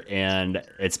teenager, and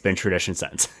it's been tradition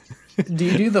since. Do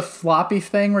you do the floppy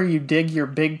thing where you dig your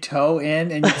big toe in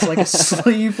and it's like a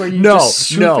sleeve where you just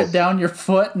swoop it down your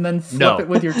foot and then flip it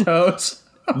with your toes?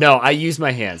 No, I use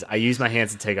my hands. I use my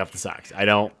hands to take off the socks. I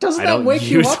don't. Doesn't that wake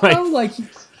you up though? Like,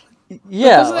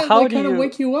 yeah. Doesn't that kind of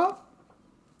wake you up?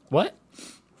 What?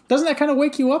 Doesn't that kind of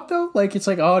wake you up though? Like it's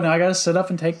like, oh no, I gotta sit up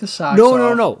and take the socks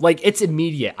off. No. Like it's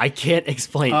immediate. I can't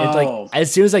explain. It's like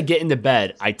as soon as I get into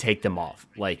bed, I take them off.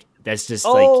 Like that's just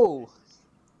like.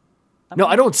 No,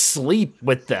 I don't sleep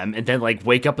with them and then like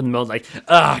wake up in the middle like,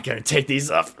 I gotta take these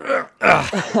off.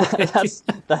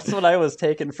 That's what I was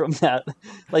taking from that.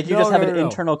 Like you just have an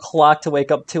internal clock to wake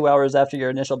up 2 hours after your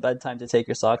initial bedtime to take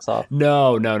your socks off.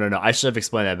 No. I should have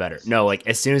explained that better. No, like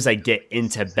as soon as I get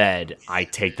into bed, I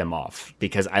take them off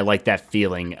because I like that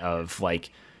feeling of like,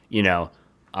 it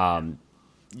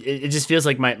just feels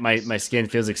like my skin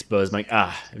feels exposed. I'm like,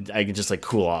 I can just like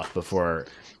cool off before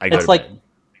I go to bed.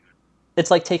 It's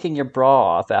like taking your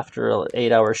bra off after an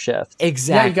 8-hour shift.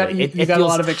 Exactly. Yeah, you got a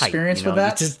lot of experience with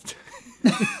that?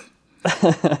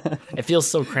 It feels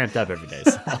so cramped up every day.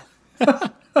 So.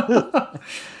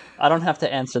 I don't have to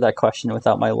answer that question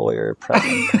without my lawyer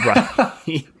present.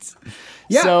 Right.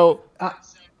 Yeah. So...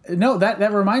 no,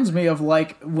 that reminds me of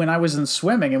like when I was in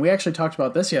swimming, and we actually talked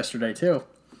about this yesterday too,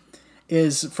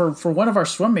 is for one of our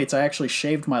swim meets, I actually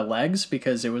shaved my legs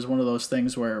because it was one of those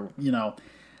things where,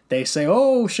 they say,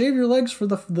 "Oh, shave your legs for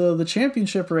the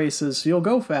championship races, so you'll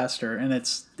go faster." And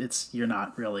it's you're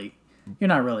not really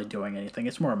doing anything.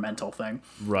 It's more a mental thing.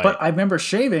 Right. But I remember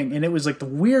shaving, and it was like the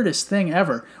weirdest thing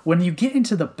ever. When you get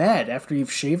into the bed after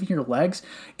you've shaven your legs,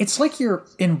 it's like you're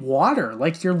in water.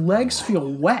 Like your legs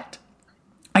feel wet.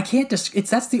 I can't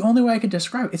that's the only way I could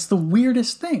describe it. It's the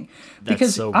weirdest thing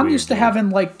because I'm used to having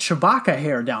like Chewbacca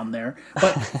hair down there,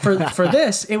 but for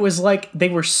this it was like they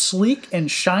were sleek and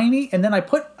shiny, and then I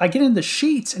get in the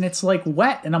sheets and it's like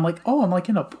wet, and I'm like, oh, I'm like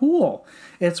in a pool.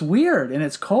 It's weird and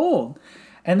it's cold.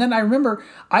 And then I remember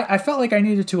I felt like I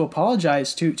needed to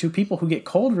apologize to people who get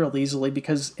cold real easily,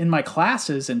 because in my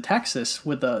classes in Texas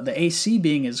with the AC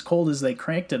being as cold as they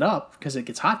cranked it up because it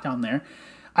gets hot down there,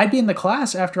 I'd be in the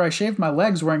class after I shaved my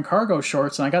legs wearing cargo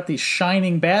shorts, and I got these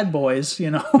shining bad boys,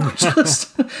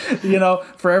 just,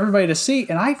 for everybody to see.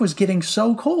 And I was getting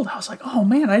so cold. I was like, oh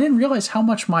man, I didn't realize how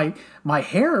much my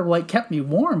hair like kept me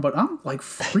warm, but I'm like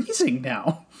freezing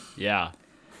now. Yeah.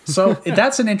 So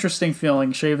that's an interesting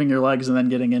feeling, shaving your legs and then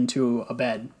getting into a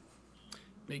bed.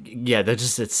 Yeah,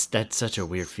 that's such a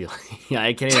weird feeling. Yeah,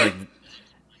 I can't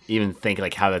even think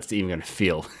like how that's even going to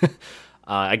feel.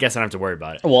 I guess I don't have to worry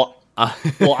about it. Well,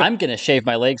 I'm going to shave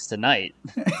my legs tonight.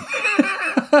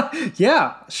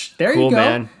 Yeah, there cool, you go.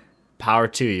 Man. Power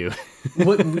to you.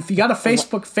 If you got a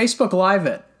Facebook Live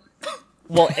it.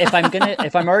 Well, if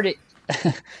I'm already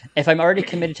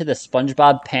committed to the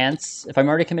SpongeBob pants,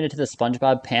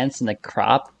 and the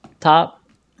crop top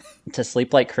to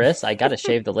sleep like Chris, I got to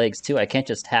shave the legs too. I can't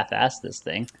just half-ass this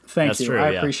thing. Thank you.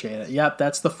 I appreciate it. Yep,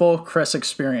 that's the full Chris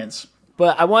experience.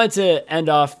 But I wanted to end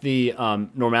off the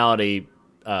normality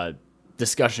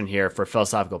discussion here for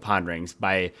philosophical ponderings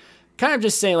by kind of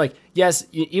just saying, like, yes,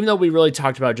 even though we really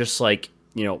talked about just like,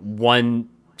 one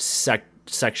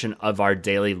section of our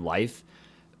daily life,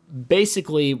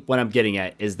 basically what I'm getting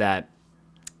at is that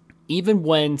even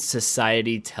when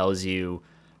society tells you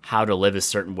how to live a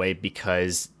certain way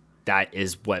because that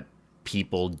is what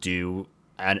people do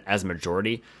as a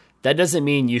majority, that doesn't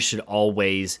mean you should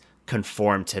always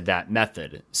conform to that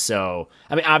method. So,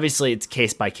 I mean, obviously it's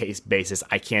case by case basis.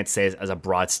 I can't say it as a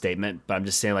broad statement, but I'm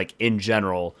just saying, like, in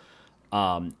general,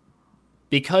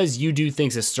 because you do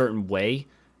things a certain way,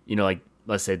 like,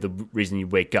 let's say the reason you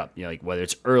wake up, like whether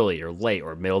it's early or late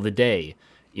or middle of the day,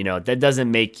 that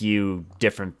doesn't make you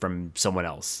different from someone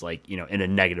else, like, in a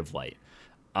negative light.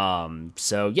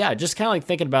 So yeah, just kind of like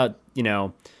thinking about,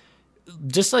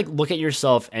 just like look at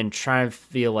yourself and try and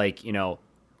feel like,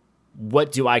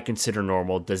 what do I consider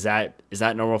normal? Is that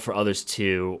normal for others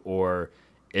too? Or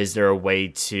is there a way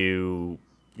to,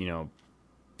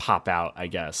 pop out, I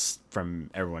guess, from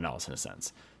everyone else in a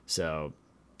sense? So,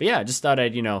 but yeah, I just thought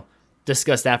I'd,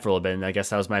 discuss that for a little bit. And I guess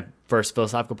that was my first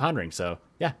philosophical pondering. So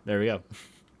yeah, there we go.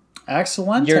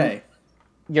 Excellent.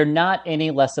 You're not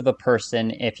any less of a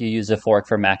person if you use a fork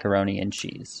for macaroni and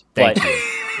cheese. Thank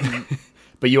you.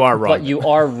 But you are wrong. But you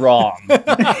are wrong.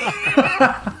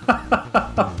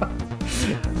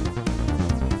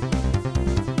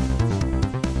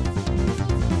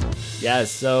 Yeah,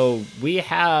 so we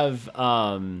have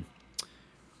a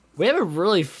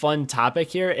really fun topic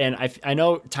here, and I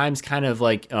know time's kind of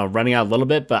like running out a little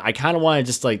bit, but I kind of want to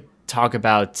just like talk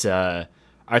about our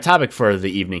topic for the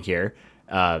evening here,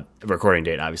 recording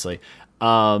date obviously,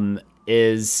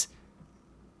 is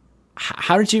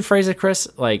how did you phrase it, Chris?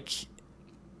 Like,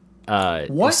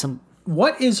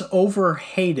 what is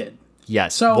overhated?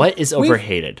 Yes. So what is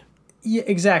overhated? Yeah,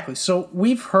 exactly. So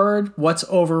we've heard what's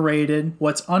overrated,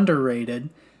 what's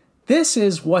underrated. This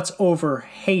is what's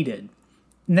overhated.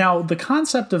 Now, the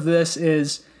concept of this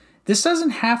is this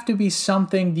doesn't have to be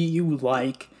something that you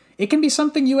like. It can be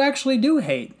something you actually do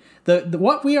hate.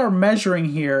 What we are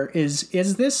measuring here is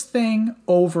this thing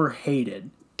overhated?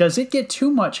 Does it get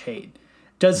too much hate?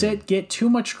 Does it get too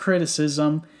much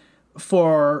criticism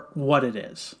for what it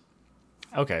is?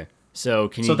 Okay. So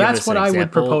can you So give that's us what an I would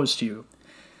example? propose to you.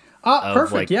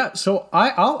 Perfect. like- Yeah. So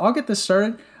I'll get this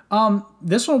started.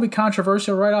 This one will be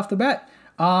controversial right off the bat.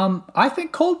 I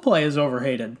think Coldplay is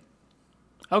overhated.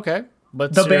 Okay.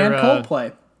 What's The your, band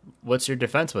Coldplay. What's your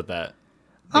defense with that?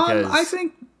 Because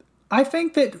I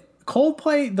think that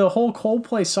Coldplay, the whole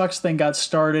Coldplay sucks thing got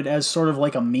started as sort of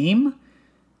like a meme.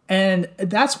 And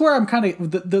that's where I'm kind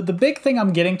of the big thing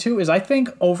I'm getting to is I think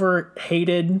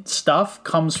overhated stuff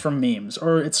comes from memes,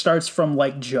 or it starts from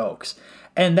like jokes.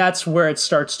 And that's where it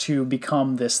starts to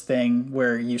become this thing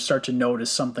where you start to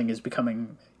notice something is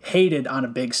becoming hated on a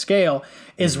big scale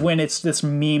is when it's this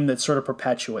meme that sort of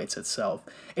perpetuates itself.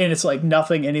 And it's like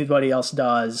nothing anybody else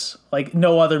does. Like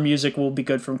no other music will be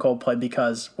good from Coldplay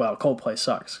because, well, Coldplay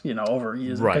sucks,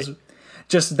 overused. Right. Because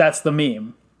just that's the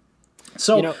meme.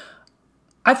 So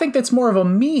I think that's more of a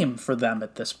meme for them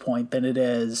at this point than it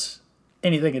is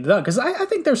anything it's done. Because I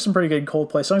think there's some pretty good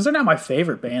Coldplay songs. They're not my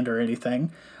favorite band or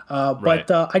anything. Right.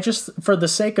 But I just, for the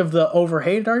sake of the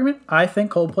overhated argument, I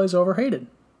think Coldplay's overhated.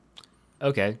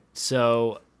 Okay,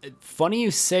 so funny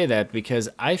you say that because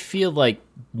I feel like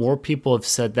more people have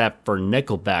said that for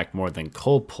Nickelback more than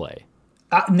Coldplay.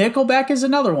 Nickelback is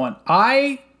another one.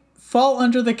 I fall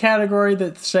under the category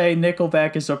that say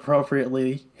Nickelback is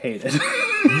appropriately hated.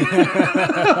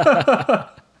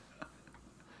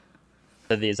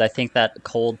 These, I think that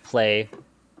Coldplay,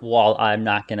 while I'm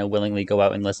not going to willingly go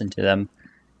out and listen to them,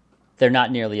 they're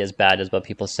not nearly as bad as what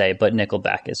people say, but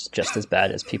Nickelback is just as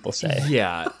bad as people say.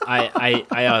 Yeah,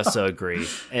 I also agree.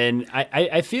 And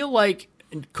I feel like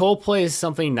Coldplay is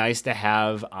something nice to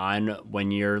have on when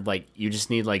you're like, you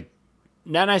just need like,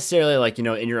 not necessarily like, in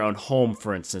your own home,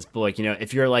 for instance, but like,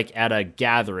 if you're like at a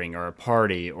gathering or a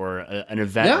party or an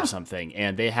event or something,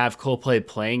 and they have Coldplay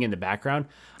playing in the background.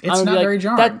 It's not very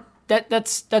jarring.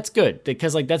 That's good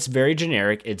because like, that's very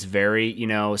generic. It's very,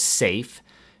 safe.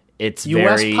 It's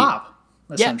US very pop.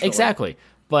 Yeah, exactly.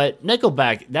 But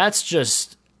Nickelback, that's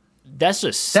just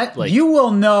like you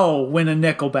will know when a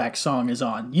Nickelback song is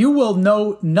on. You will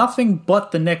know nothing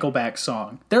but the Nickelback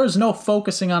song. There is no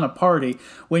focusing on a party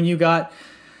when you got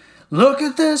 "Look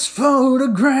at this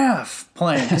photograph"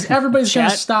 playing because everybody's going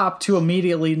to stop to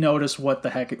immediately notice what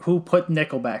the heck who put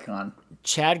Nickelback on.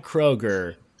 Chad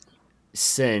Kroeger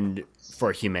sinned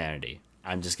for humanity.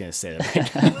 I'm just going to say that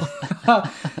right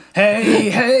now.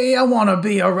 Hey, I want to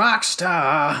be a rock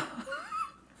star.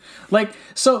 Like,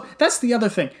 so that's the other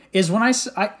thing, is when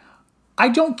I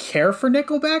don't care for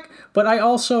Nickelback, but I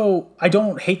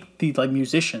don't hate the like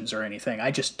musicians or anything.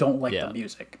 I just don't like the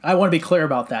music. I want to be clear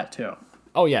about that too.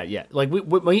 Oh, yeah. Like,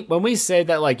 when we say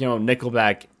that, like,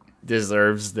 Nickelback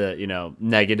deserves the,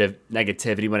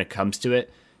 negativity when it comes to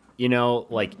it,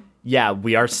 like, yeah,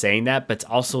 we are saying that, but it's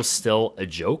also still a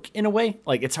joke in a way.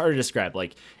 Like, it's hard to describe.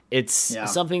 Like, it's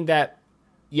something that,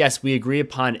 yes, we agree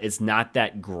upon is not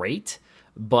that great,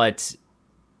 but,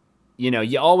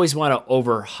 you always want to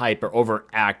overhype or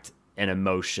overact an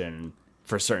emotion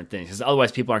for certain things, because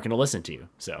otherwise people aren't going to listen to you.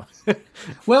 So,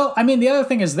 well, I mean, the other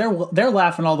thing is they're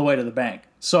laughing all the way to the bank.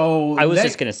 So I was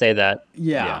just going to say that.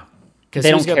 Yeah. Because they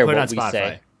don't care what we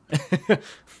say.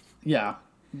 Yeah.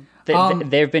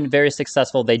 They've been very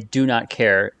successful. They do not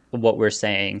care what we're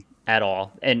saying at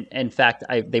all. And in fact,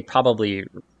 they probably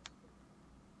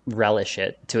relish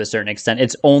it to a certain extent.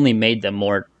 It's only made them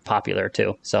more popular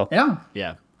too. So yeah.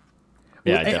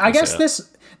 I guess this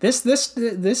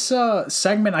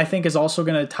segment I think is also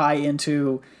going to tie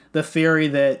into the theory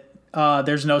that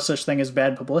there's no such thing as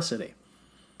bad publicity,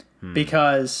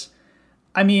 because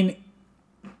I mean,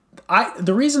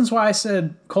 the reasons why I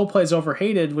said Coldplay is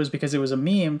overhated was because it was a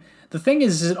meme. The thing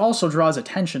is it also draws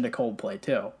attention to Coldplay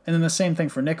too, and then the same thing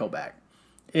for Nickelback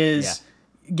is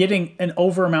getting an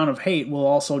over amount of hate will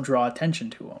also draw attention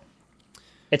to them.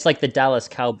 It's like the Dallas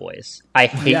Cowboys. I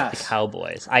hate the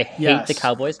Cowboys. I hate the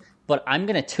Cowboys, but I'm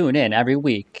going to tune in every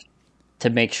week to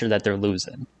make sure that they're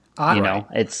losing. I agree.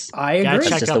 Gotta That's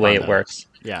just the way it works.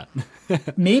 Yeah.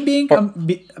 Me being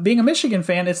a Michigan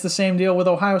fan, it's the same deal with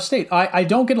Ohio State. I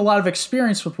don't get a lot of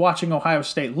experience with watching Ohio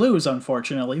State lose,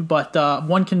 unfortunately, but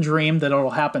one can dream that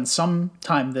it'll happen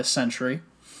sometime this century.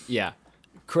 Yeah.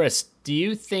 Chris, do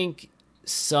you think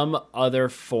some other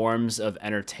forms of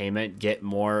entertainment get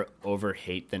more over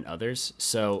hate than others?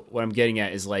 So what I'm getting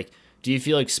at is like, do you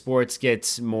feel like sports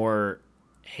gets more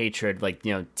hatred, like,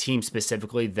 team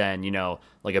specifically, than,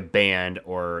 like a band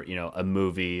or, a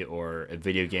movie or a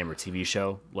video game or TV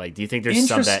show? Like, do you think there's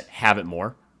some that have it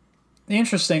more?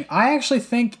 Interesting. I actually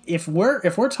think if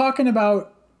we're talking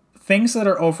about things that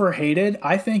are overhated,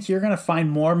 I think you're going to find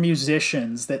more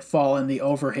musicians that fall in the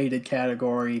overhated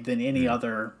category than any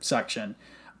other section.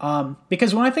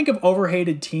 Because when I think of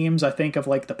overhated teams, I think of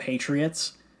like the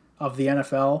Patriots of the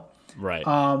NFL. Right.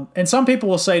 And some people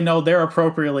will say, no, they're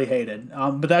appropriately hated.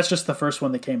 But that's just the first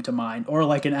one that came to mind. Or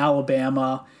like in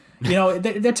Alabama,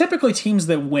 they're typically teams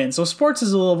that win. So sports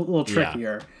is a little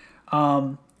trickier.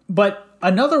 Yeah. But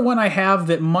another one I have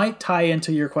that might tie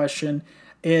into your question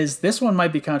is, this one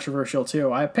might be controversial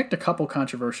too. I picked a couple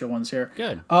controversial ones here.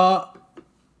 Good.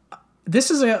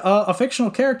 This is a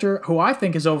fictional character who I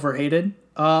think is overhated.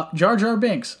 Jar Jar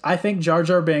Binks. I think Jar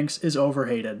Jar Binks is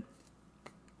overhated.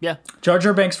 Yeah. Jar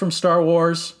Jar Binks from Star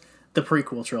Wars, the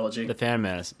prequel trilogy. The Phantom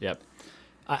Menace, yep.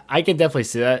 I can definitely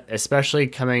see that, especially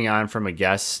coming on from a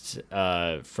guest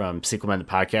from Sequel Men, the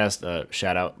podcast.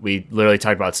 Shout out. We literally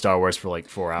talked about Star Wars for like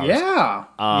 4 hours. Yeah.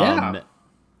 Yeah.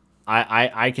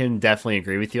 I can definitely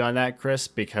agree with you on that, Chris,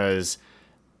 because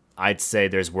I'd say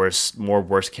there's more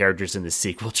worse characters in the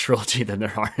sequel trilogy than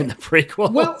there are in the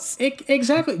prequels. Well,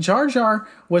 exactly. Jar Jar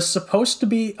was supposed to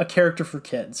be a character for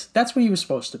kids. That's what he was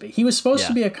supposed to be. He was supposed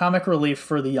to be a comic relief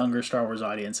for the younger Star Wars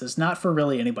audiences, not for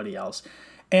really anybody else.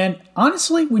 And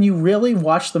honestly, when you really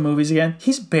watch the movies again,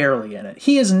 he's barely in it.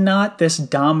 He is not this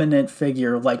dominant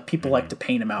figure like people like to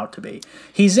paint him out to be.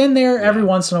 He's in there every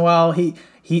once in a while.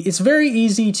 It's very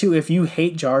easy to, if you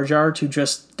hate Jar Jar, to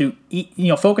just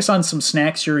focus on some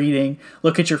snacks you're eating,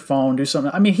 look at your phone, do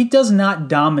something. I mean, he does not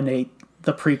dominate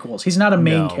the prequels. He's not a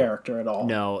main character at all.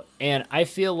 No, and I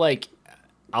feel like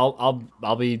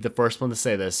I'll be the first one to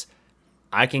say this.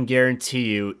 I can guarantee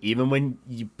you, even when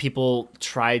people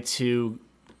try to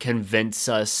convince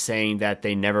us saying that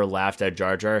they never laughed at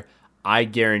Jar Jar, I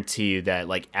guarantee you that,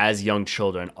 like, as young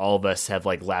children, all of us have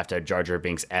like laughed at Jar Jar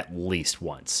Binks at least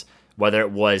once. Whether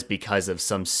it was because of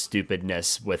some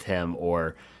stupidness with him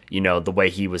or, the way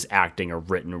he was acting or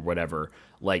written or whatever.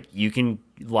 Like, you can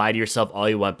lie to yourself all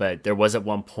you want, but there was at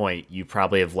one point you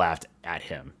probably have laughed at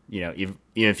him, even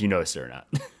if you noticed it or not.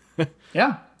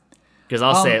 Yeah. Because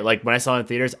I'll say it, like, when I saw it in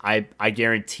theaters, I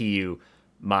guarantee you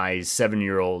my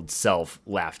 7-year-old self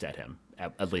laughed at him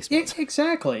at least once.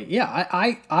 Exactly. Yeah,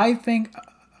 I think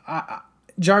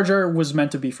Jar Jar was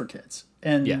meant to be for kids.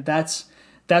 And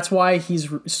that's why he's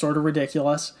sort of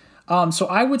ridiculous. So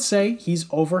I would say he's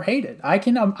overhated. I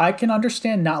can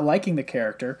understand not liking the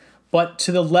character, but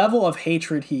to the level of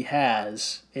hatred he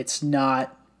has, it's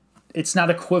not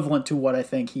equivalent to what I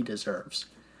think he deserves.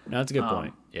 No, that's a good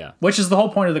point. Yeah. Which is the whole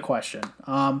point of the question.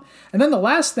 And then the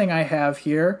last thing I have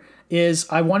here is,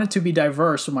 I wanted to be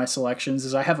diverse with my selections,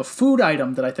 is I have a food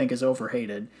item that I think is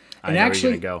overhated. And I know where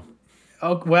you're gonna go.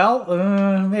 Oh,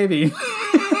 well, maybe.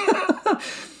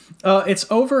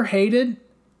 It's overhated,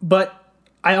 but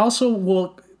I also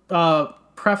will I'll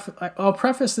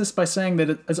preface this by saying that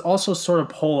it is also sort of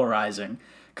polarizing,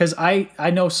 because I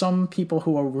know some people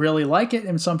who really like it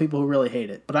and some people who really hate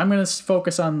it. But I'm going to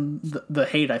focus on the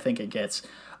hate I think it gets.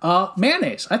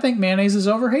 Mayonnaise. I think mayonnaise is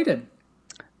overhated.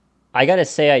 I got to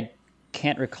say, I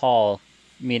can't recall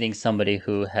meeting somebody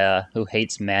who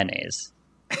hates mayonnaise.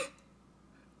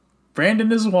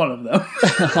 Brandon is one of them.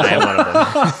 I am one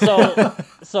of them.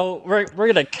 So we're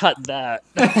gonna cut that.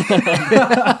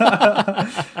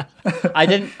 I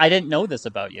didn't know this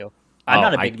about you. I'm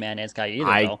not a big mayonnaise guy either.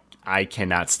 Though. I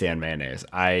cannot stand mayonnaise.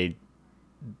 I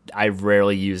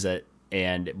rarely use it,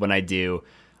 and when I do,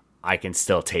 I can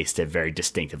still taste it very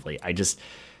distinctively.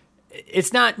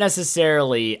 It's not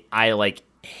necessarily I like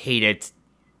hate it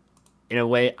in a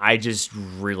way. I just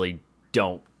really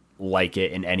don't like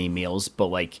it in any meals, but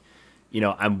like,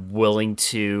 I'm willing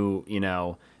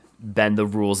to, bend the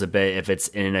rules a bit if it's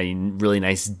in a really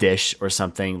nice dish or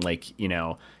something, like,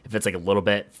 if it's like a little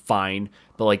bit, fine.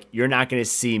 But like, you're not going to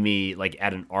see me like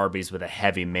at an Arby's with a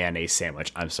heavy mayonnaise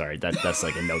sandwich. I'm sorry. That's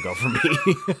like a no-go for me.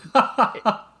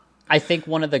 I think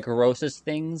one of the grossest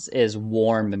things is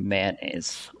warm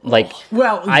mayonnaise. Like,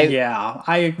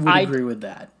 I would agree with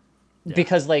that.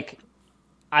 Because like,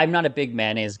 I'm not a big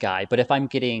mayonnaise guy, but if I'm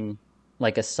getting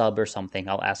like a sub or something,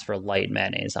 I'll ask for light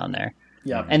mayonnaise on there.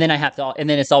 Yeah. And then and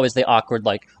then it's always the awkward,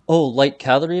 like, oh, light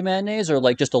calorie mayonnaise or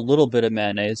like just a little bit of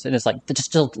mayonnaise. And it's like,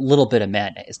 just a little bit of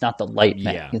mayonnaise, not the light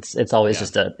mayonnaise. It's always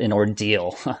just an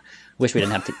ordeal. Wish we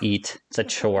didn't have to eat. It's a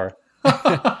chore.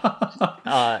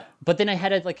 But then I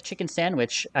had a chicken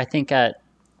sandwich, I think at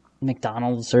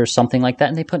McDonald's or something like that,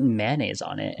 and they put mayonnaise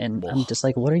on it. And I'm just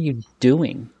like, what are you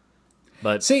doing?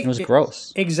 But See, it was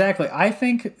gross. Exactly. I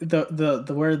think the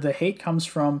where the hate comes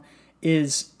from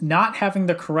is not having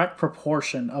the correct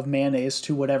proportion of mayonnaise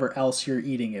to whatever else you're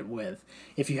eating it with.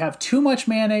 If you have too much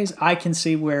mayonnaise, I can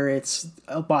see where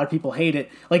a lot of people hate it.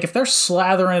 Like if they're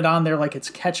slathering it on there like it's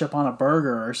ketchup on a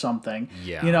burger or something,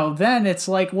 then it's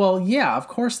like, well, yeah, of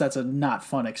course that's a not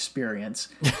fun experience.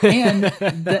 And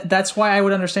that's why I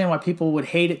would understand why people would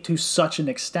hate it to such an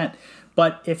extent.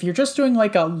 But if you're just doing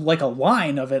like a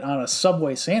line of it on a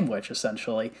Subway sandwich,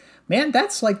 essentially, man,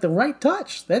 that's like the right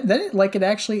touch. Then it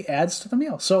actually adds to the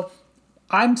meal. So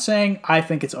I'm saying I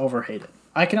think it's overhated.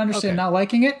 I can understand not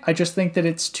liking it. I just think that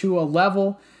it's to a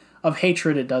level of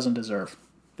hatred it doesn't deserve.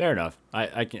 Fair enough.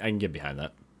 I can get behind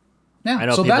that. Yeah, I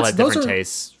know people have different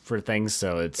tastes for things,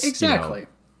 so it's exactly.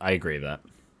 I agree with that.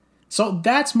 So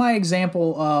that's my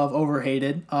example of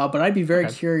overhated. But I'd be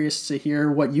very curious to hear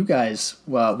what you guys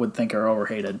would think are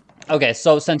overhated. Okay,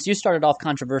 so since you started off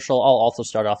controversial, I'll also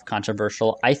start off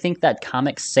controversial. I think that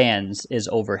Comic Sans is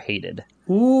overhated.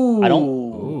 Ooh. I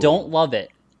don't love it.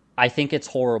 I think it's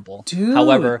horrible. Dude,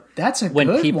 however, that's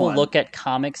when people look at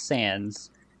Comic Sans,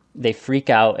 they freak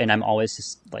out, and I'm always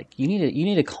just like, you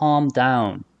need to calm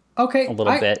down. Okay, a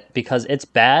little bit, because it's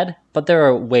bad, but there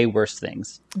are way worse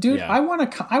things. Dude, I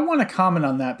want to comment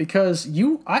on that because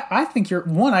I think you're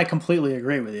one. I completely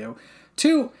agree with you.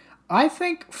 Two, I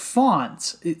think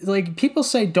fonts, like people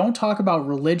say, don't talk about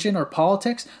religion or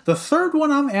politics. The third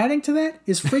one I'm adding to that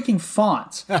is freaking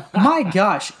fonts. My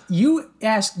gosh, you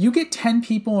get 10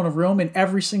 people in a room, and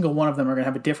every single one of them are gonna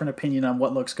have a different opinion on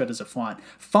what looks good as a font.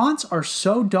 Fonts are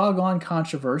so doggone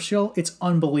controversial; it's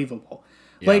unbelievable.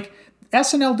 Yeah. Like.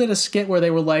 SNL did a skit where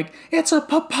they were like, "It's a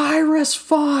papyrus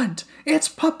font. It's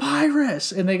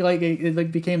papyrus," and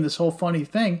it became this whole funny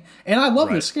thing. And I love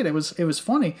the skit. It was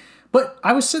funny. But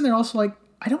I was sitting there also like,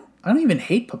 I don't even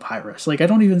hate papyrus. Like I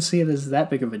don't even see it as that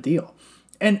big of a deal.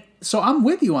 And so I'm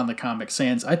with you on the Comic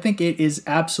Sans. I think it is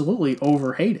absolutely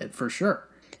overhated for sure.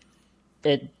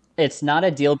 It's not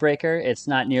a deal breaker. It's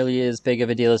not nearly as big of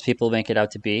a deal as people make it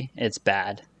out to be. It's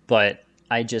bad, but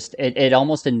it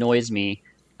almost annoys me.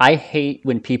 I hate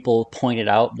when people point it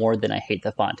out more than I hate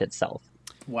the font itself.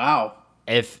 Wow.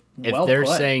 If they're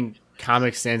saying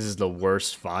Comic Sans is the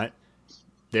worst font,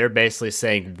 they're basically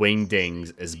saying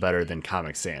Wingdings is better than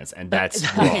Comic Sans, and that's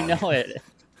wrong. I know it.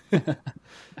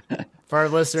 For our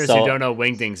listeners who don't know what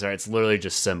Wingdings are, it's literally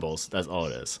just symbols. That's all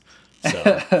it is. So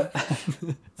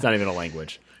it's not even a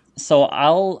language. So I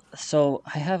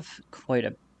have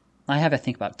I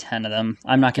think about 10 of them.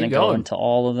 I'm not going to go into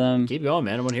all of them. Keep going,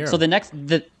 man. I want to hear them.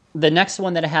 So the next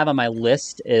one that I have on my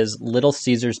list is Little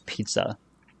Caesars Pizza.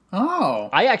 Oh.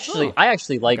 I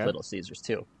actually like Little Caesars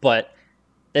too, but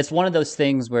it's one of those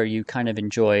things where you kind of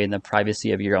enjoy in the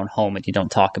privacy of your own home and you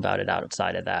don't talk about it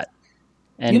outside of that.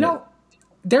 And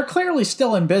they're clearly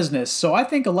still in business, so I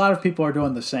think a lot of people are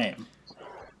doing the same.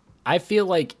 I feel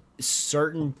like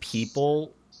certain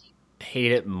people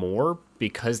hate it more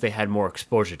because they had more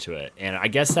exposure to it. And I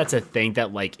guess that's a thing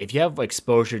that, like, if you have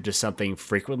exposure to something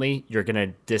frequently, you're going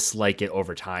to dislike it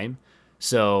over time.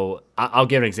 So I'll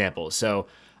give an example. So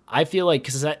I feel like,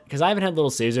 because I haven't had Little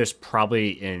Caesars probably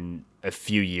in a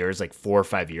few years, like 4 or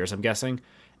 5 years, I'm guessing.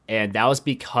 And that was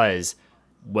because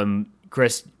when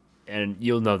Chris, and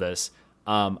you'll know this,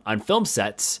 on film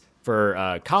sets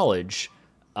for college,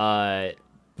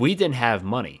 we didn't have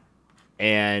money.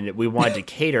 And we wanted to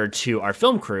cater to our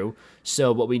film crew.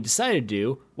 So what we decided to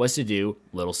do was to do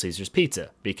Little Caesars Pizza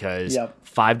because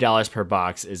 $5 per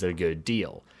box is a good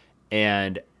deal.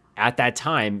 And at that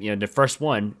time, the first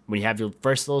one, when you have your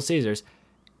first Little Caesars,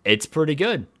 it's pretty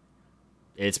good.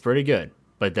 It's pretty good.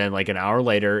 But then like an hour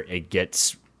later, it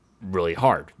gets really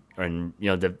hard. And,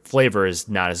 the flavor is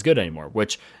not as good anymore,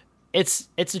 which it's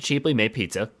a cheaply made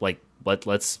pizza. Like,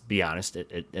 let's be honest,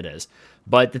 it is.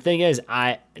 But the thing is,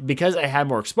 because I had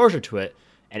more exposure to it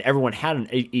and everyone had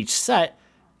each set,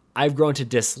 I've grown to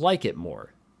dislike it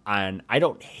more. And I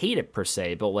don't hate it per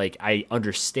se, but like I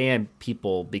understand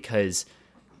people because,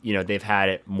 they've had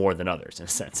it more than others in a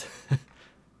sense.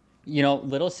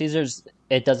 Little Caesars,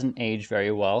 it doesn't age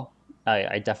very well.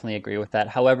 I definitely agree with that.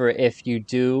 However, if you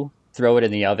do throw it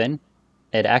in the oven,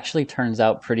 it actually turns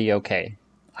out pretty okay.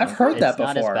 I've heard that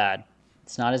before. It's not as bad.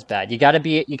 It's not as bad. You got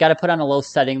to put on a low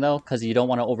setting though, because you don't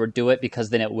want to overdo it, because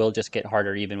then it will just get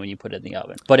harder even when you put it in the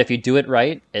oven. But if you do it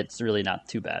right, it's really not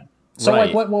too bad. So Right.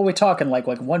 like what are we talking, like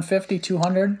 150,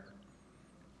 200?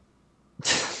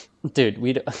 Dude,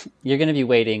 you're going to be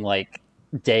waiting like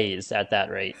days at that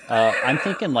rate. I'm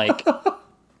thinking like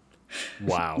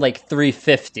Wow. like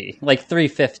 350,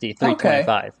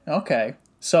 325. Okay.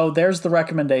 So there's the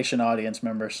recommendation, audience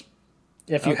members.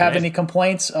 If you Okay. have any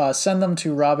complaints, send them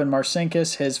to Robin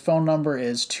Marcinkus. His phone number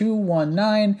is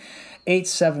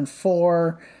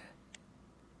 219-874.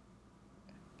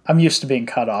 I'm used to being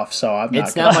cut off, so I'm not.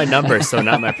 It's not my number, so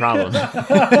not my problem.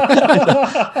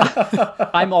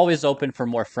 I'm always open for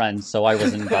more friends, so I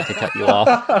wasn't about to cut you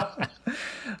off.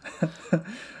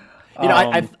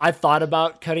 I thought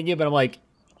about cutting you, but I'm like,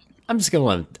 I'm just gonna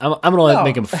let him. I'm gonna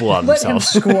make him fool out Let him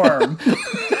himself. squirm.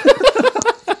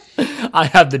 I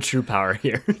have the true power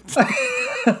here.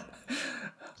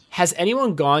 Has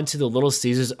anyone gone to the Little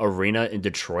Caesars Arena in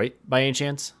Detroit by any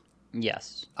chance?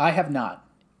 Yes. I have not.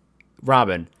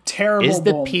 Robin, Terrible. is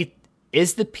bowl.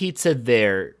 the pizza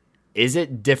there? Is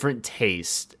it different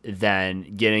taste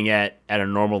than getting it at a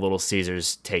normal Little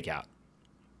Caesars takeout?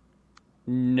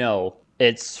 No,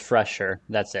 it's fresher.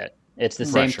 That's it. It's the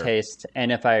Fresher. same taste,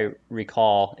 and if I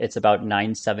recall, it's about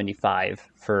 $9.75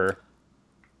 for.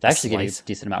 They actually give you a slice?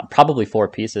 decent amount, probably 4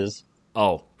 pieces.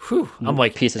 Oh, whew. I'm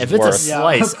like, Pieces if it's worth. a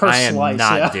slice, Yeah, per I am slice,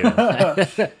 not yeah. doing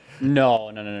that. No.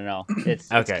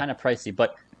 It's Okay. kind of pricey,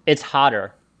 but it's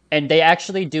hotter. And they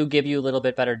actually do give you a little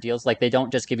bit better deals. Like, they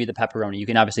don't just give you the pepperoni. You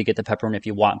can obviously get the pepperoni if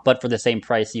you want, but for the same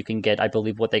price, you can get, I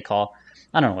believe, what they call,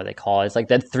 I don't know what they call it. It's like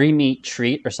that 3-meat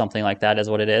treat or something like that is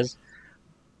what it is.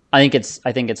 I think it's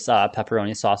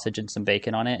pepperoni, sausage, and some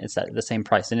bacon on it. It's at the same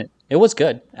price, and it was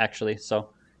good actually. So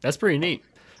That's pretty neat.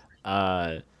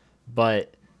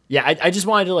 But yeah, I just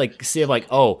wanted to like see if like,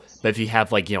 oh, but if you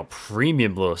have like,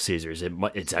 premium Little Caesars,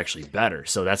 it's actually better.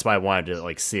 So that's why I wanted to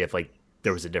like see if like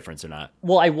there was a difference or not.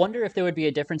 well, I wonder if there would be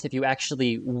a difference if you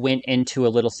actually went into a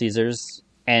Little Caesars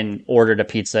and ordered a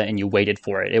pizza and you waited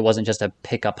for it. It wasn't just a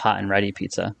pick up hot and ready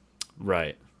pizza,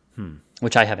 Right.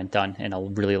 which I haven't done in a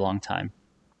really long time.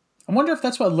 I wonder if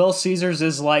that's what Little Caesars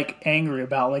is like angry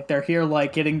about. Like they're here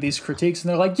like getting these critiques and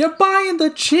they're like, you're buying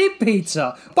the cheap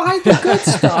pizza. Buy the good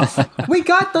stuff. We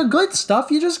got the good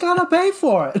stuff. You just gotta pay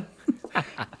for it.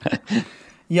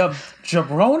 You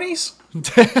jabronis?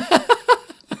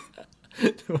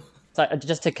 So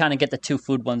just to kind of get the 2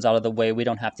 food ones out of the way, we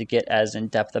don't have to get as in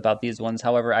depth about these ones.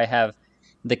 However, I have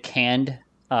the canned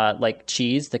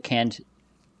cheese, the canned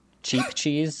cheap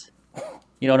cheese.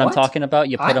 You know what I'm What? talking about?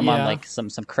 You put them on yeah. like some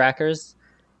crackers.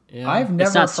 Yeah. I've never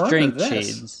It's not heard string of this.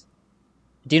 cheese.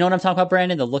 Do you know what I'm talking about,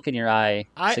 Brandon? The look in your eye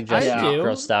I suggests do. you're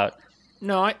grossed out.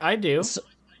 No, I do.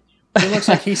 He looks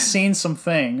like he's seen some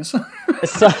things.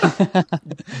 So,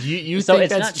 You so think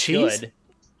it's that's not cheese? good.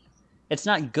 It's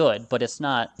not good, but it's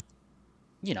not.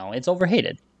 It's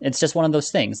overhated. It's just one of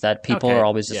those things that people Okay, are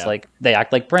always just yeah. like, they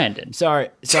act like Brandon. Sorry.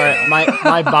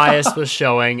 My bias was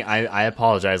showing. I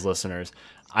apologize, listeners.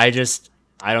 I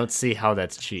don't see how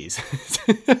that's cheese.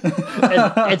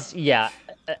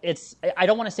 I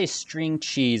don't want to say string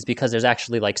cheese because there's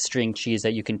actually like string cheese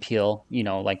that you can peel,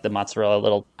 like the mozzarella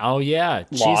little Oh yeah,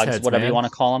 cheese logs, heads, whatever man. you want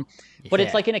to call them. But it's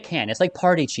Yeah. like in a can. It's like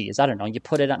party cheese. I don't know. You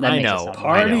put it on. That I makes it know. sound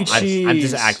Party I know. I'm just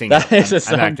cheese. acting. That Up. makes it I'm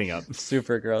sound acting up.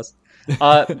 super gross.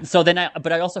 So then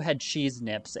but I also had cheese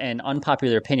nips, and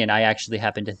unpopular opinion, I actually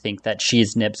happen to think that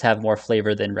cheese nips have more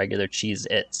flavor than regular cheese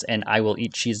its, and I will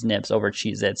eat cheese nips over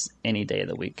cheese its any day of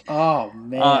the week. Oh,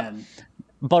 man.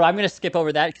 But I'm going to skip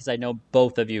over that because I know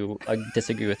both of you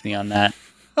disagree with me on that.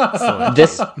 Excellent.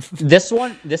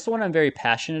 This one I'm very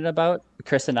passionate about.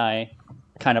 Chris and I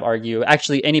kind of argue.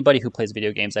 Actually, anybody who plays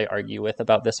video games, I argue with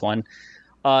about this one.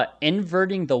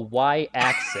 Inverting the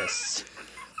y-axis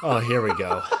Oh, here we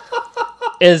go.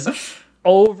 is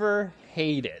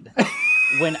overhated.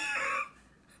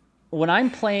 When I'm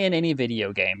playing any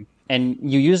video game and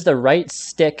you use the right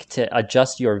stick to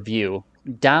adjust your view,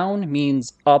 down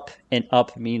means up and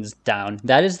up means down.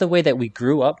 That is the way that we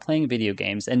grew up playing video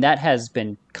games, and that has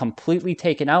been completely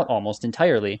taken out almost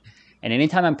entirely. And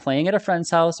anytime I'm playing at a friend's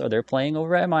house or they're playing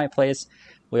over at my place,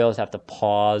 we always have to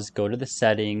pause, go to the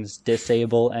settings,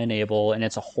 disable, enable, and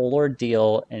it's a whole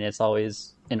ordeal, and it's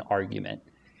always an argument.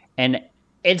 And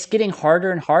it's getting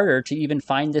harder and harder to even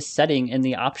find this setting in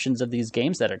the options of these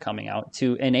games that are coming out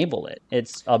to enable it.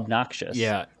 It's obnoxious.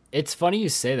 Yeah, it's funny you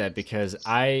say that because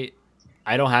I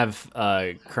don't have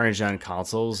current gen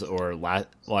consoles or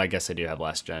I guess I do have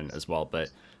last gen as well, but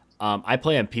I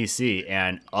play on PC,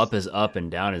 and up is up and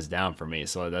down is down for me.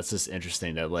 So that's just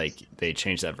interesting that like they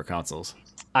changed that for consoles.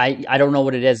 I don't know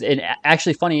what it is.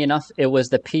 Actually, funny enough, it was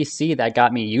the PC that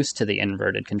got me used to the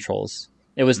inverted controls.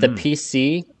 It was the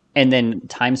PC and then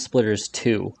Time Splitters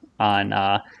 2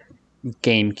 on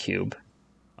GameCube.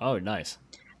 Oh, nice.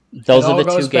 Those are the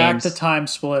two games. Back to Time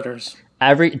Splitters.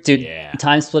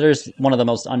 Time Splitters, one of the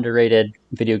most underrated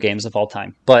video games of all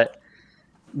time. But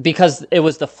because it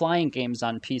was the flying games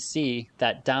on PC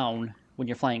that down, when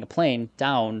you're flying a plane,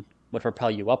 down would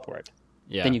propel you upward.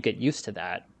 Yeah. Then you get used to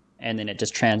that, and then it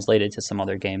just translated to some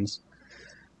other games.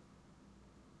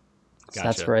 Gotcha. So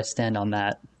that's where I stand on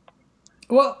that.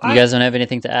 Well, you guys don't have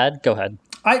anything to add? Go ahead.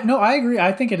 I agree.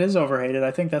 I think it is overhated.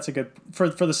 I think that's a good for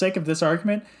the sake of this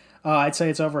argument. I'd say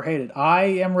it's overhated. I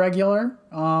am regular,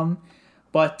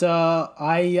 but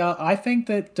I think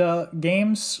that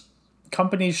games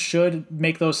companies should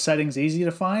make those settings easy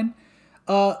to find,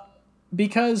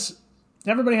 because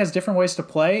everybody has different ways to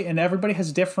play, and everybody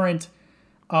has different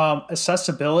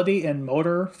accessibility and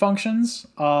motor functions.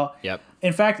 Yep.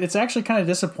 In fact, it's actually kind of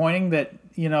disappointing that,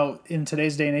 in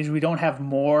today's day and age, we don't have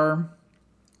more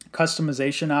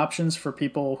customization options for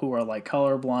people who are like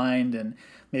colorblind and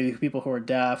maybe people who are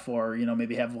deaf or,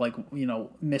 maybe have like,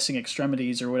 missing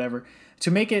extremities or whatever,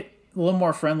 to make it a little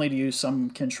more friendly to use some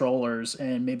controllers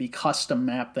and maybe custom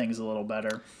map things a little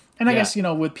better. And I guess,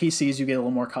 with PCs, you get a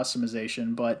little more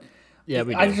customization, but yeah,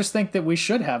 we do. I just think that we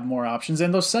should have more options,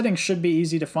 and those settings should be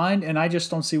easy to find. And I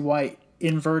just don't see why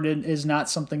inverted is not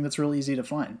something that's really easy to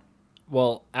find.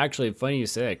 Well, actually, funny you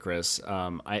say that, Chris.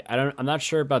 I'm not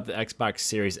sure about the Xbox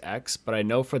Series X, but I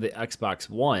know for the Xbox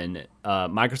One,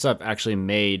 Microsoft actually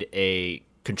made a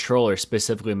controller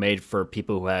specifically made for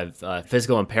people who have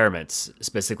physical impairments,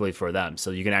 specifically for them.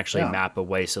 So you can actually map a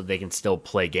way so they can still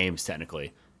play games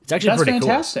technically. It's actually pretty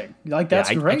fantastic. Cool. Like that's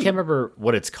great. I can't remember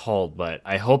what it's called, but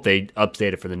I hope they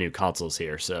update it for the new consoles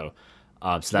here. So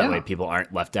that way people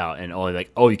aren't left out and only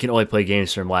like, oh, you can only play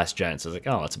games from last gen. So it's like,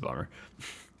 oh, that's a bummer.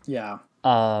 Yeah.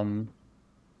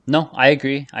 No, I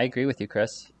agree. I agree with you,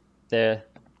 Chris.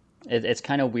 It's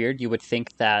kind of weird. You would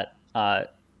think that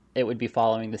it would be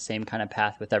following the same kind of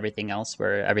path with everything else,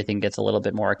 where everything gets a little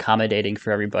bit more accommodating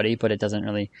for everybody, but it doesn't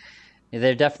really.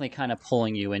 They're definitely kind of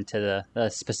pulling you into the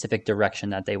specific direction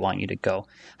that they want you to go.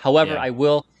 However, I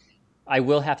will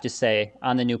have to say,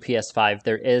 on the new PS5,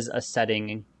 there is a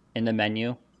setting in the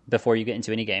menu before you get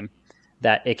into any game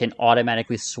that it can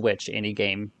automatically switch any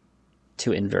game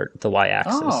to invert the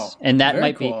y-axis, and that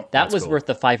might cool. That was worth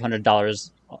the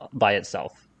 $500 by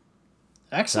itself.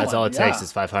 Excellent. That's all it takes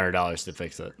is $500 to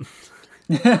fix it.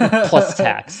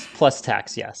 Plus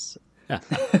tax, yes.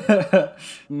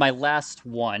 My last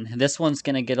one. This one's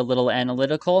going to get a little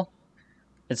analytical.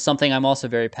 It's something I'm also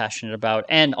very passionate about,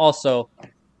 and also,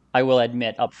 I will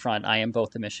admit up front, I am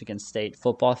both a Michigan State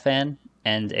football fan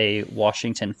and a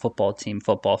Washington football team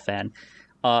football fan.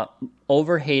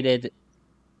 Overhated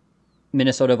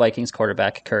Minnesota Vikings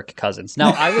quarterback Kirk Cousins.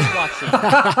 Now, I was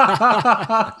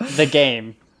watching the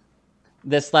game.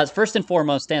 First and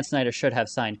foremost, Dan Snyder should have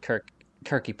signed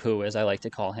Kirky Poo, as I like to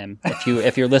call him.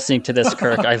 If you're listening to this,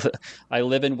 Kirk, I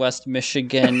live in West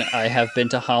Michigan. I have been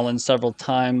to Holland several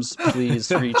times.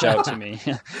 Please reach out to me.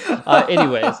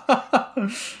 Anyways,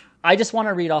 I just want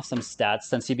to read off some stats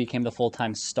since he became the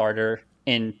full-time starter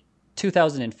in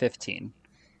 2015.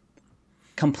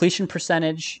 Completion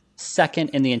percentage, second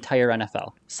in the entire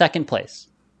NFL. Second place.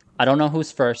 I don't know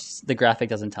who's first. The graphic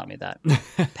doesn't tell me that.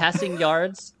 Passing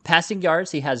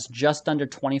yards, he has just under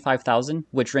 25,000,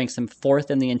 which ranks him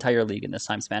fourth in the entire league in this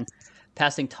time span.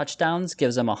 Passing touchdowns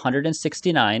gives him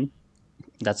 169.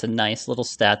 That's a nice little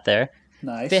stat there.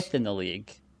 Nice. Fifth in the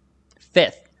league.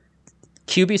 Fifth.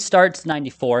 QB starts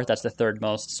 94. That's the third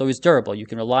most. So he's durable. You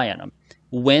can rely on him.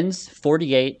 Wins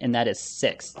 48, and that is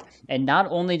sixth. And not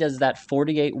only does that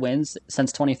 48 wins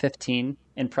since 2015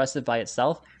 impressive by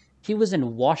itself, he was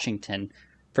in Washington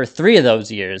for 3 of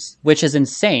those years, which is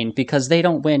insane because they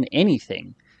don't win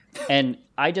anything. And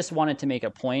I just wanted to make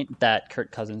a point that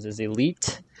Kirk Cousins is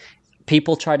elite.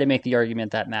 People try to make the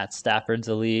argument that Matt Stafford's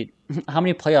elite. How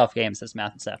many playoff games has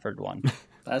Matt Stafford won?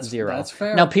 That's 0. That's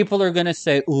fair. Now, people are going to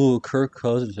say, ooh, Kirk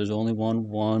Cousins has only won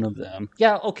one of them.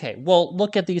 Yeah, okay. Well,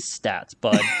 look at these stats,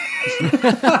 bud.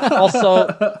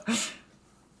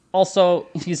 also,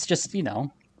 he's just,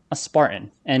 a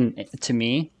Spartan. And to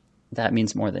me, that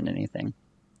means more than anything.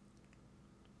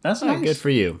 That's nice. Good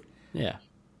for you. Yeah.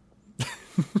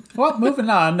 Well, moving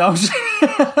on. No.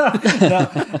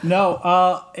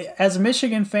 As a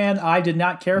Michigan fan, I did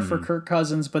not care for Kirk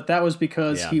Cousins, but that was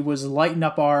because he was lighting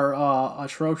up our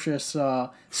atrocious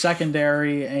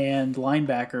secondary and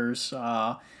linebackers.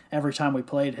 every time we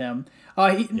played him.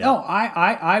 No,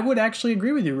 I would actually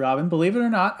agree with you, Robin. Believe it or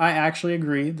not, I actually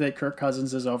agree that Kirk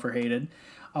Cousins is overhated.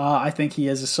 I think he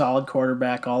is a solid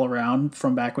quarterback all around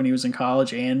from back when he was in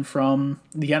college and from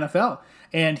the NFL.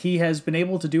 And he has been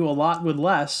able to do a lot with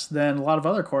less than a lot of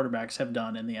other quarterbacks have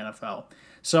done in the NFL.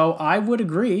 So I would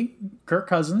agree, Kirk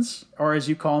Cousins, or as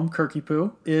you call him, Kirky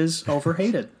Poo, is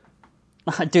overhated.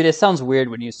 Dude, it sounds weird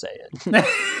when you say it.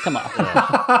 Come on.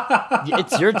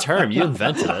 It's your term. You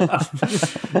invented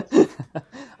it.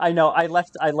 I know. I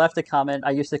left a comment.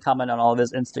 I used to comment on all of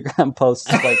his Instagram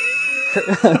posts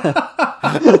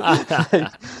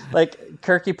like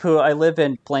Kirky Poo, I live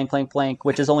in blank,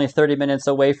 which is only 30 minutes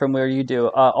away from where you do.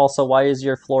 Also, why is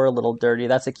your floor a little dirty?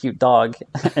 That's a cute dog.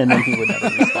 And then he would never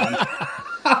respond.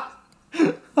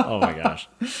 Oh my gosh.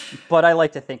 But I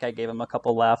like to think I gave him a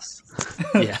couple laughs.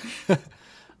 Yeah.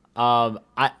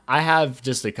 I have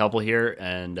just a couple here,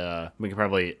 and we can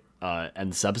probably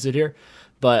end this episode here.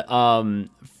 But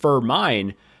for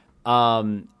mine,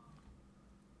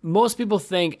 most people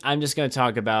think I'm just going to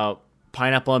talk about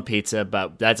pineapple on pizza,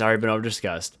 but that's already been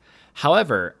over-discussed.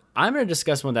 However, I'm going to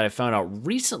discuss one that I found out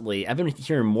recently. I've been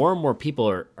hearing more and more people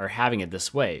are having it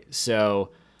this way.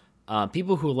 So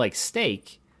people who like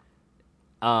steak,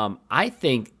 I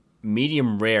think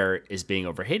medium rare is being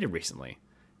overhated recently.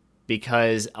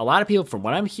 Because a lot of people, from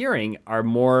what I'm hearing, are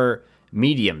more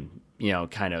medium,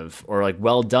 kind of, or like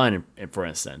well done, for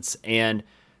instance. And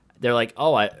they're like,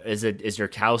 oh, is your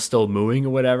cow still mooing or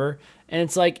whatever? And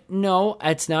it's like, no,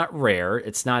 it's not rare.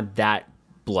 It's not that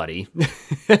bloody.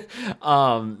 But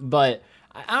I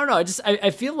don't know. I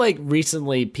feel like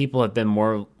recently people have been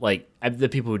more like the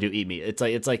people who do eat meat. It's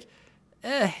like,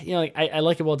 I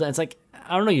like it well done. It's like,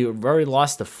 I don't know. You've already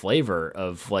lost the flavor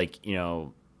of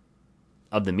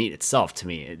of the meat itself to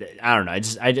me. I don't know.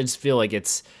 I just feel like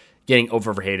it's getting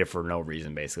overrated for no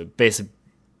reason, basically. Basic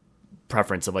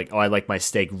preference of like, oh, I like my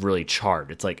steak really charred.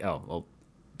 It's like, oh, well,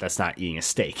 that's not eating a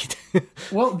steak.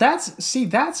 Well, that's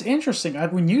interesting.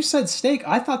 When you said steak,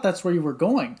 I thought that's where you were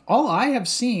going. All I have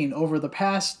seen over the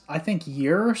past, I think,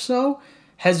 year or so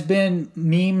has been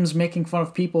memes making fun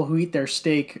of people who eat their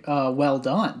steak well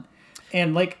done.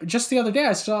 And like just the other day,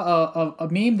 I saw a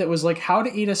meme that was like how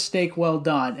to eat a steak well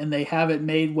done, and they have it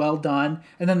made well done,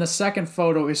 and then the second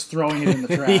photo is throwing it in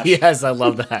the trash. Yes, I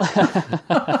love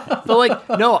that. But like,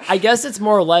 no, I guess it's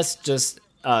more or less just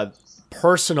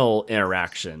personal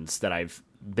interactions that I've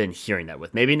been hearing that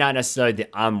with. Maybe not necessarily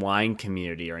the online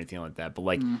community or anything like that, but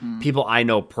like people I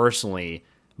know personally,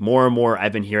 more and more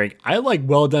I've been hearing, I like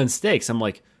well done steaks. I'm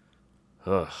like,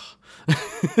 ugh.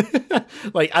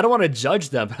 Like, I don't want to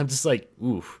judge them, but I'm just like,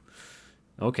 ooh,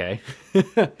 okay.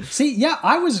 See, yeah,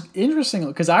 I was interesting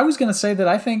because I was going to say that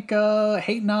I think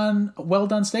hating on well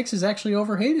done steaks is actually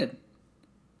overhated.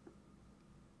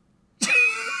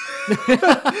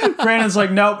 Brandon's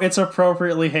like, nope, it's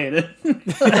appropriately hated.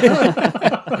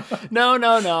 No.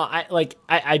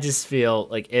 I just feel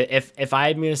like if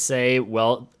I'm going to say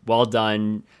well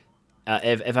done.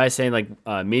 If I say like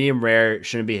medium rare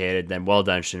shouldn't be hated, then well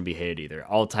done shouldn't be hated either.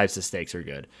 All types of steaks are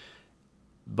good.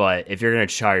 But if you're gonna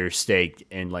char your steak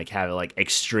and like have it like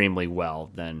extremely well,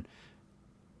 then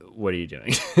what are you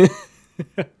doing?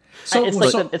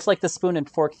 It's like the spoon and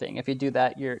fork thing. If you do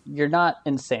that, you're not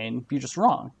insane. You're just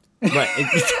wrong. Right.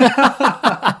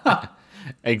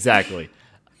 Exactly.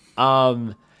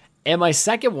 And my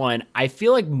second one, I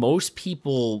feel like most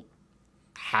people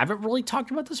haven't really talked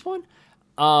about this one.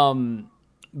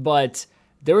 But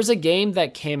there was a game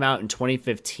that came out in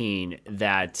 2015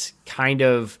 that kind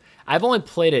of, I've only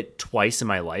played it twice in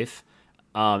my life.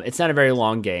 It's not a very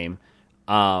long game.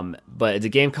 But it's a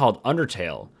game called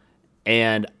Undertale.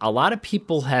 And a lot of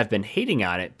people have been hating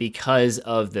on it because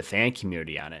of the fan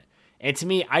community on it. And to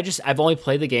me, I've only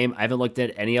played the game. I haven't looked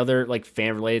at any other like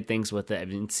fan related things with it. I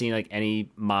haven't seen like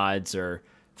any mods or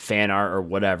fan art or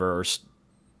whatever, or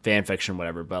fan fiction,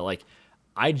 whatever. But like,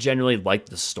 I genuinely like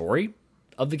the story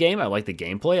of the game. I like the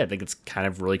gameplay. I think it's kind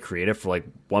of really creative for like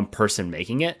one person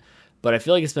making it. But I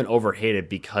feel like it's been overhated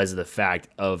because of the fact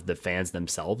of the fans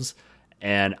themselves.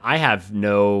 And I have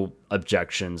no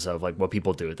objections of like what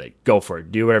people do with it. Go for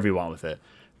it. Do whatever you want with it.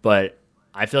 But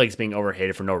I feel like it's being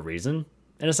overhated for no reason,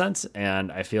 in a sense.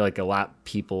 And I feel like a lot of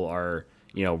people are,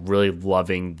 really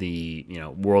loving the,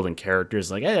 world and characters.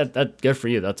 Like, hey, that's good for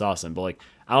you. That's awesome. But like,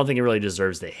 I don't think it really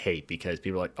deserves the hate because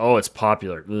people are like, oh, it's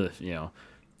popular. Ugh,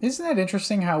 Isn't that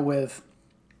interesting how with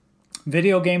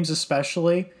video games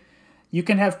especially, you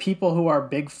can have people who are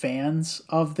big fans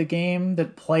of the game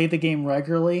that play the game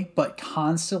regularly, but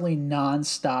constantly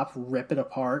nonstop rip it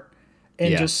apart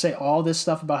and just say all this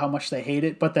stuff about how much they hate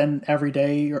it, but then every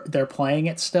day they're playing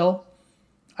it still.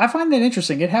 I find that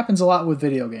interesting. It happens a lot with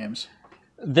video games.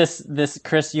 This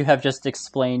Chris, you have just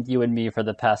explained you and me for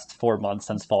the past 4 months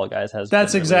since Fall Guys has.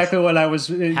 That's been exactly released. what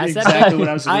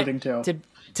I was alluding to.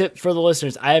 For the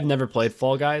listeners, I have never played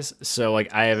Fall Guys, so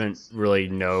like I haven't really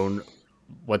known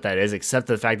what that is, except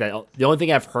the fact that the only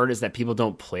thing I've heard is that people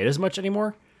don't play it as much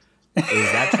anymore. Is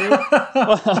that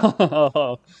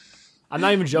true? I'm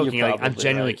not even joking. Like, I'm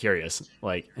genuinely curious.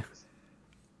 Like,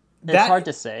 it's hard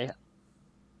to say.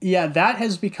 Yeah, that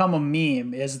has become a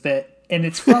meme. Is that, and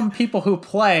it's from people who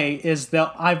play. Is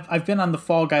that I've been on the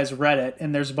Fall Guys Reddit,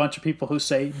 and there's a bunch of people who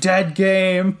say dead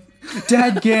game,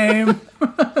 dead game,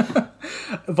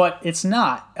 but it's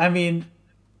not. I mean,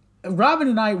 Robin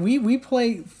and I we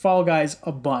play Fall Guys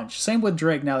a bunch. Same with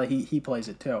Drake now that he plays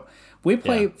it too. We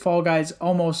play Fall Guys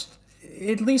almost,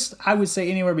 at least I would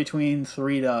say, anywhere between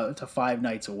 3 to 5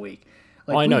 nights a week.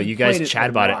 Like, I know you guys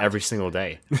chat about it every single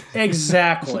day.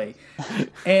 Exactly.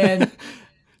 And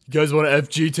you guys want to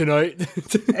FG tonight?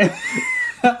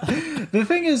 The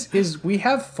thing is we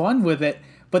have fun with it,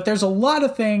 but there's a lot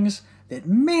of things that,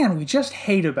 man, we just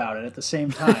hate about it at the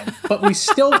same time. But we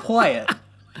still play it.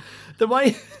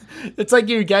 It's like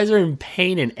you guys are in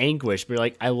pain and anguish, but you're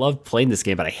like, I love playing this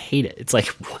game, but I hate it. It's like,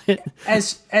 what?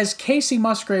 As Casey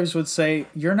Musgraves would say,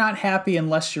 you're not happy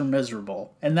unless you're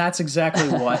miserable, and that's exactly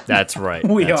what. That's right.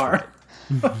 We are.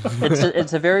 Right.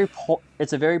 It's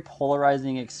a very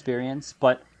polarizing experience,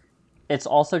 but it's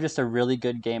also just a really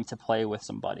good game to play with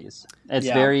some buddies. It's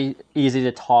very easy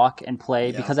to talk and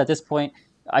play because at this point,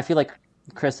 I feel like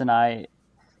Chris and I.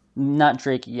 Not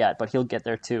Drake yet, but he'll get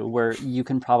there too, where you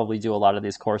can probably do a lot of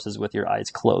these courses with your eyes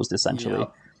closed, essentially.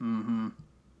 Yep. Mm-hmm.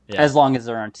 Yeah. As long as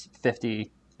there aren't 50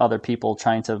 other people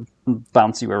trying to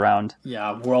bounce you around.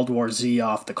 Yeah, World War Z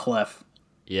off the cliff.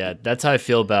 Yeah, that's how I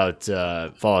feel about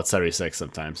Fallout 76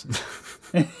 sometimes.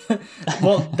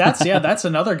 Well, that's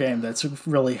another game that's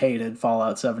really hated,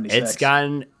 Fallout 76. It's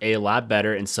gotten a lot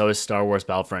better, and so is Star Wars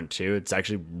Battlefront 2. It's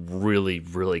actually really,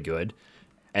 really good.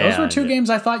 Those were 2 games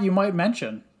I thought you might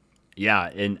mention.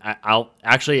 Yeah, and I'll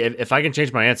actually, if I can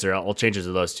change my answer, I'll change it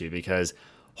to those 2 because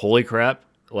holy crap,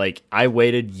 like I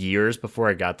waited years before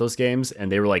I got those games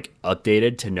and they were like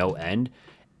updated to no end.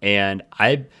 And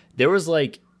there was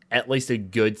like at least a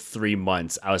good 3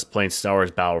 months I was playing Star Wars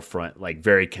Battlefront like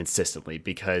very consistently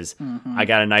because I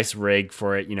got a nice rig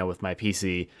for it, with my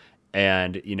PC.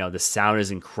 And, the sound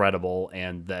is incredible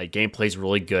and the gameplay is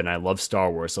really good. And I love Star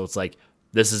Wars. So it's like,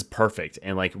 this is perfect.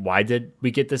 And like, why did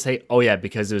we get this hate? Oh yeah,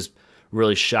 because it was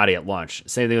really shoddy at launch.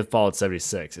 Same thing with Fallout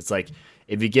 76. It's like,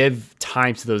 if you give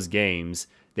time to those games,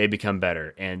 they become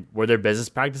better. And were their business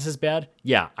practices bad?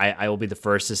 Yeah, I will be the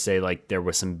first to say like there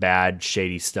was some bad,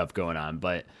 shady stuff going on.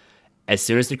 But as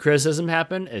soon as the criticism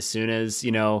happened, as soon as,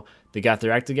 they got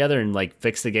their act together and like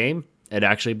fixed the game, it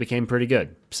actually became pretty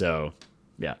good. So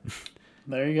yeah.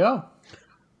 There you go.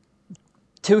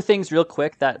 2 things real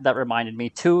quick that reminded me.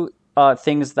 2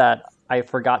 things that I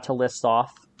forgot to list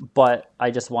off, but I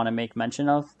just want to make mention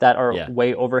of that are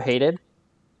way overhated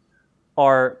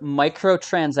are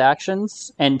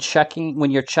microtransactions and checking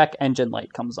when your check engine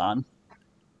light comes on.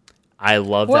 I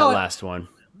love that last one.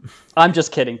 I'm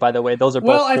just kidding, by the way. Those are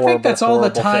both horrible, I think that's all the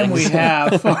time we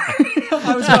have.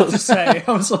 I was about to say.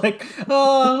 I was like,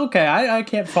 oh, okay, I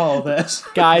can't follow this.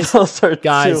 Guys, those are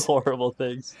 2 horrible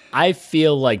things. I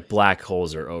feel like black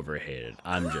holes are overhated.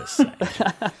 I'm just saying.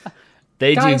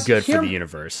 They do good for the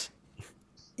universe.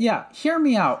 Yeah, hear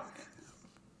me out.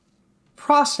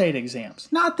 Prostate exams,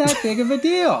 not that big of a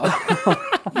deal.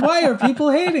 Why are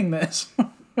people hating this?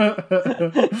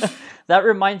 That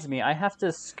reminds me, I have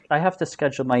to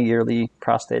schedule my yearly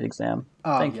prostate exam.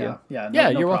 Thank you. Yeah,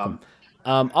 you're welcome.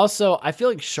 Also, I feel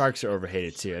like sharks are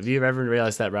overhated too. Have you ever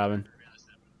realized that, Robin?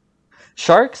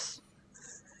 Sharks?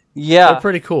 Yeah. They're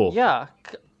pretty cool. Yeah.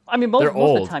 I mean, most of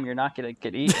the time you're not going to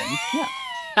get eaten. Yeah.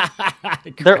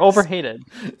 They're overhated.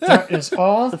 That is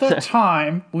all the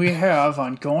time we have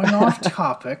on Going Off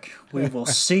Topic. We will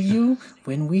see you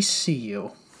when we see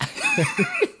you.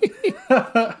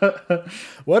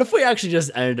 What if we actually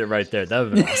just ended it right there? That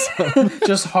would be awesome.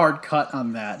 Just hard cut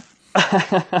on that.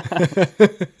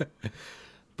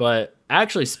 But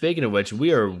actually, speaking of which,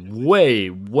 we are way,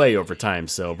 way over time.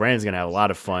 So Brandon's going to have a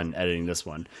lot of fun editing this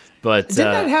one. But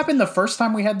didn't that happen the first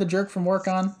time we had the jerk from work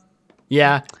on?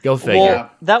 Yeah, go figure.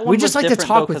 Well, that one we just like to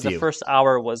talk with you. The first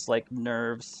hour was like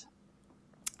nerves.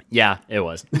 Yeah, it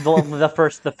was. the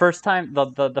first time,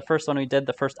 the first one we did,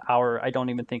 the first hour, I don't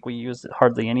even think we used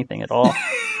hardly anything at all.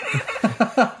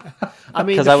 I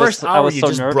mean, the first hour you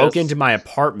just broke into my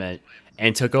apartment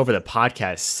and took over the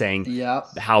podcast saying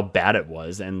how bad it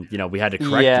was, and we had to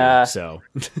correct you. So,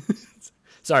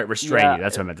 sorry, restrain you.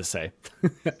 That's what I meant to say.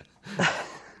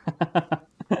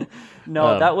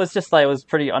 No, that was just I was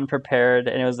pretty unprepared,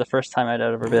 and it was the first time I'd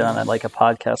ever been on a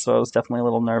podcast, so I was definitely a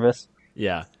little nervous.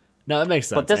 Yeah. No, that makes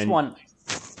sense. But this And one,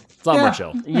 it's a lot more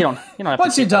chill. you don't have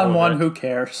Once to you've take all done of one, it. who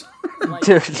cares?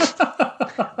 Dude,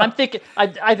 I'm thinking.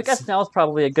 I guess now is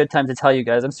probably a good time to tell you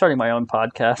guys I'm starting my own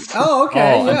podcast. Oh,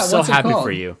 okay. Oh, yeah. I'm so What's it happy called?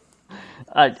 for you.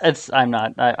 I'm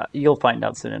not. You'll find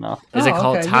out soon enough. Is it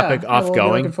called okay, Topic yeah. Off We'll be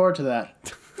Going? looking forward to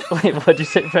that. Wait, what'd you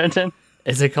say, Brendan?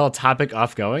 Is it called Topic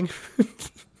Off Going?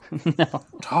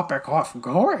 Topic off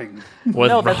going.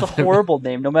 No, that's a horrible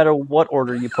name. No matter what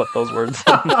order you put those words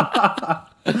in.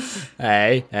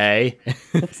 Hey.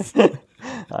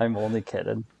 I'm only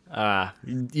kidding.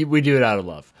 We do it out of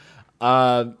love.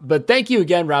 But thank you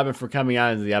again, Robin, for coming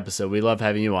on to the episode. We love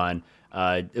having you on.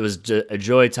 It was a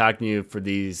joy talking to you for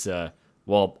these.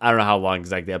 Well, I don't know how long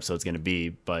exactly the episode's going to be,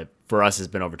 but for us, it's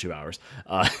been over 2 hours.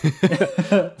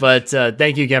 But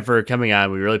thank you again for coming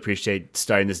on. We really appreciate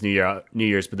starting this New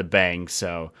Year's with a bang.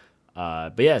 So,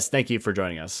 but yes, thank you for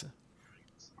joining us.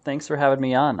 Thanks for having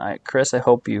me on, Chris. I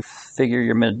hope you figure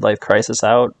your midlife crisis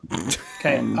out.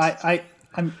 Okay,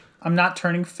 I'm not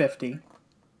turning 50.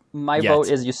 My Yet. vote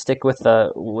is you stick with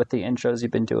the intros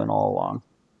you've been doing all along.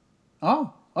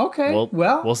 Oh, okay. Well,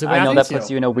 Well, we'll see what I know happens. that puts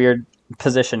you in a weird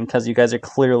position because you guys are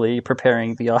clearly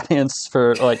preparing the audience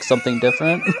for something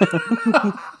different.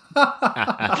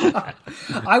 I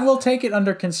will take it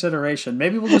under consideration.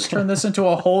 Maybe we'll just turn this into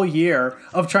a whole year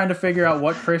of trying to figure out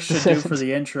what Chris should do for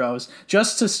the intros,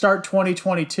 just to start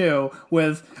 2022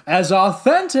 with as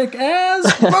authentic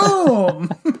as boom.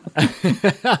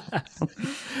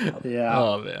 Yeah.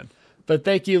 Oh, man. But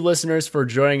thank you, listeners, for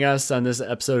joining us on this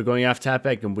episode of Going Off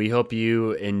Topic, and we hope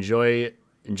you enjoy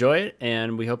it,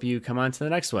 and we hope you come on to the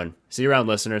next one. See you around,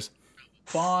 listeners.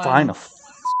 Fun.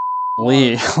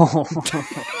 Finally.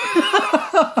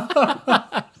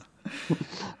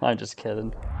 I'm just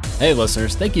kidding. Hey,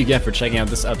 listeners, thank you again for checking out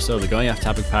this episode of the Going Off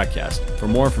Topic podcast. For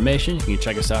more information, you can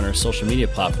check us out on our social media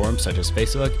platforms such as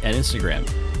Facebook and Instagram.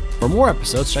 For more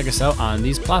episodes, check us out on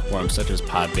these platforms such as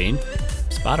Podbean,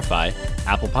 Spotify,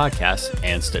 Apple Podcasts,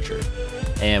 and Stitcher.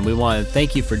 And we want to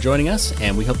thank you for joining us,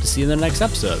 and we hope to see you in the next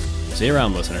episode. See you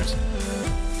around, listeners.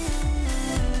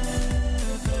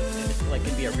 It's going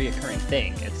to be a reoccurring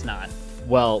thing. It's not.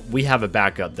 Well, we have a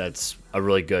backup that's a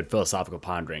really good philosophical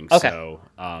pondering. Okay. So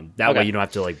that way you don't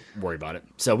have to worry about it.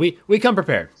 So we come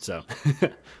prepared. So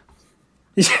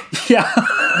Yeah.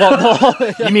 Well,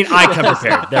 you mean I come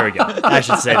prepared? There we go. I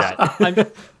should say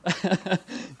that.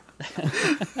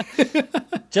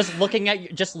 just looking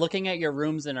at your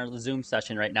rooms in our Zoom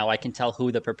session right now, I can tell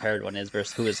who the prepared one is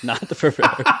versus who is not the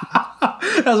prepared.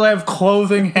 As I have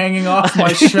clothing hanging off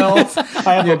my shelf,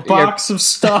 I have a box of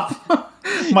stuff.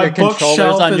 My Your controllers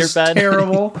bookshelf on your is bed.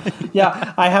 terrible.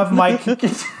 Yeah, I have my.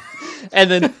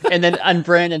 And then on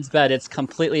Brandon's bed, it's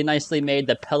completely nicely made.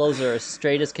 The pillows are as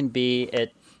straight as can be.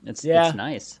 It's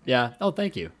nice. Yeah. Oh,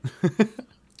 thank you.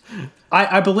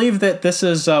 I believe that this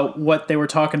is what they were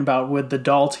talking about with the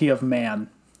duality of man.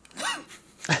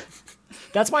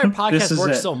 That's why our This podcast is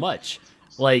works it. so much.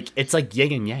 Like, it's like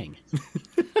yin and yang.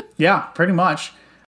 Yeah, pretty much.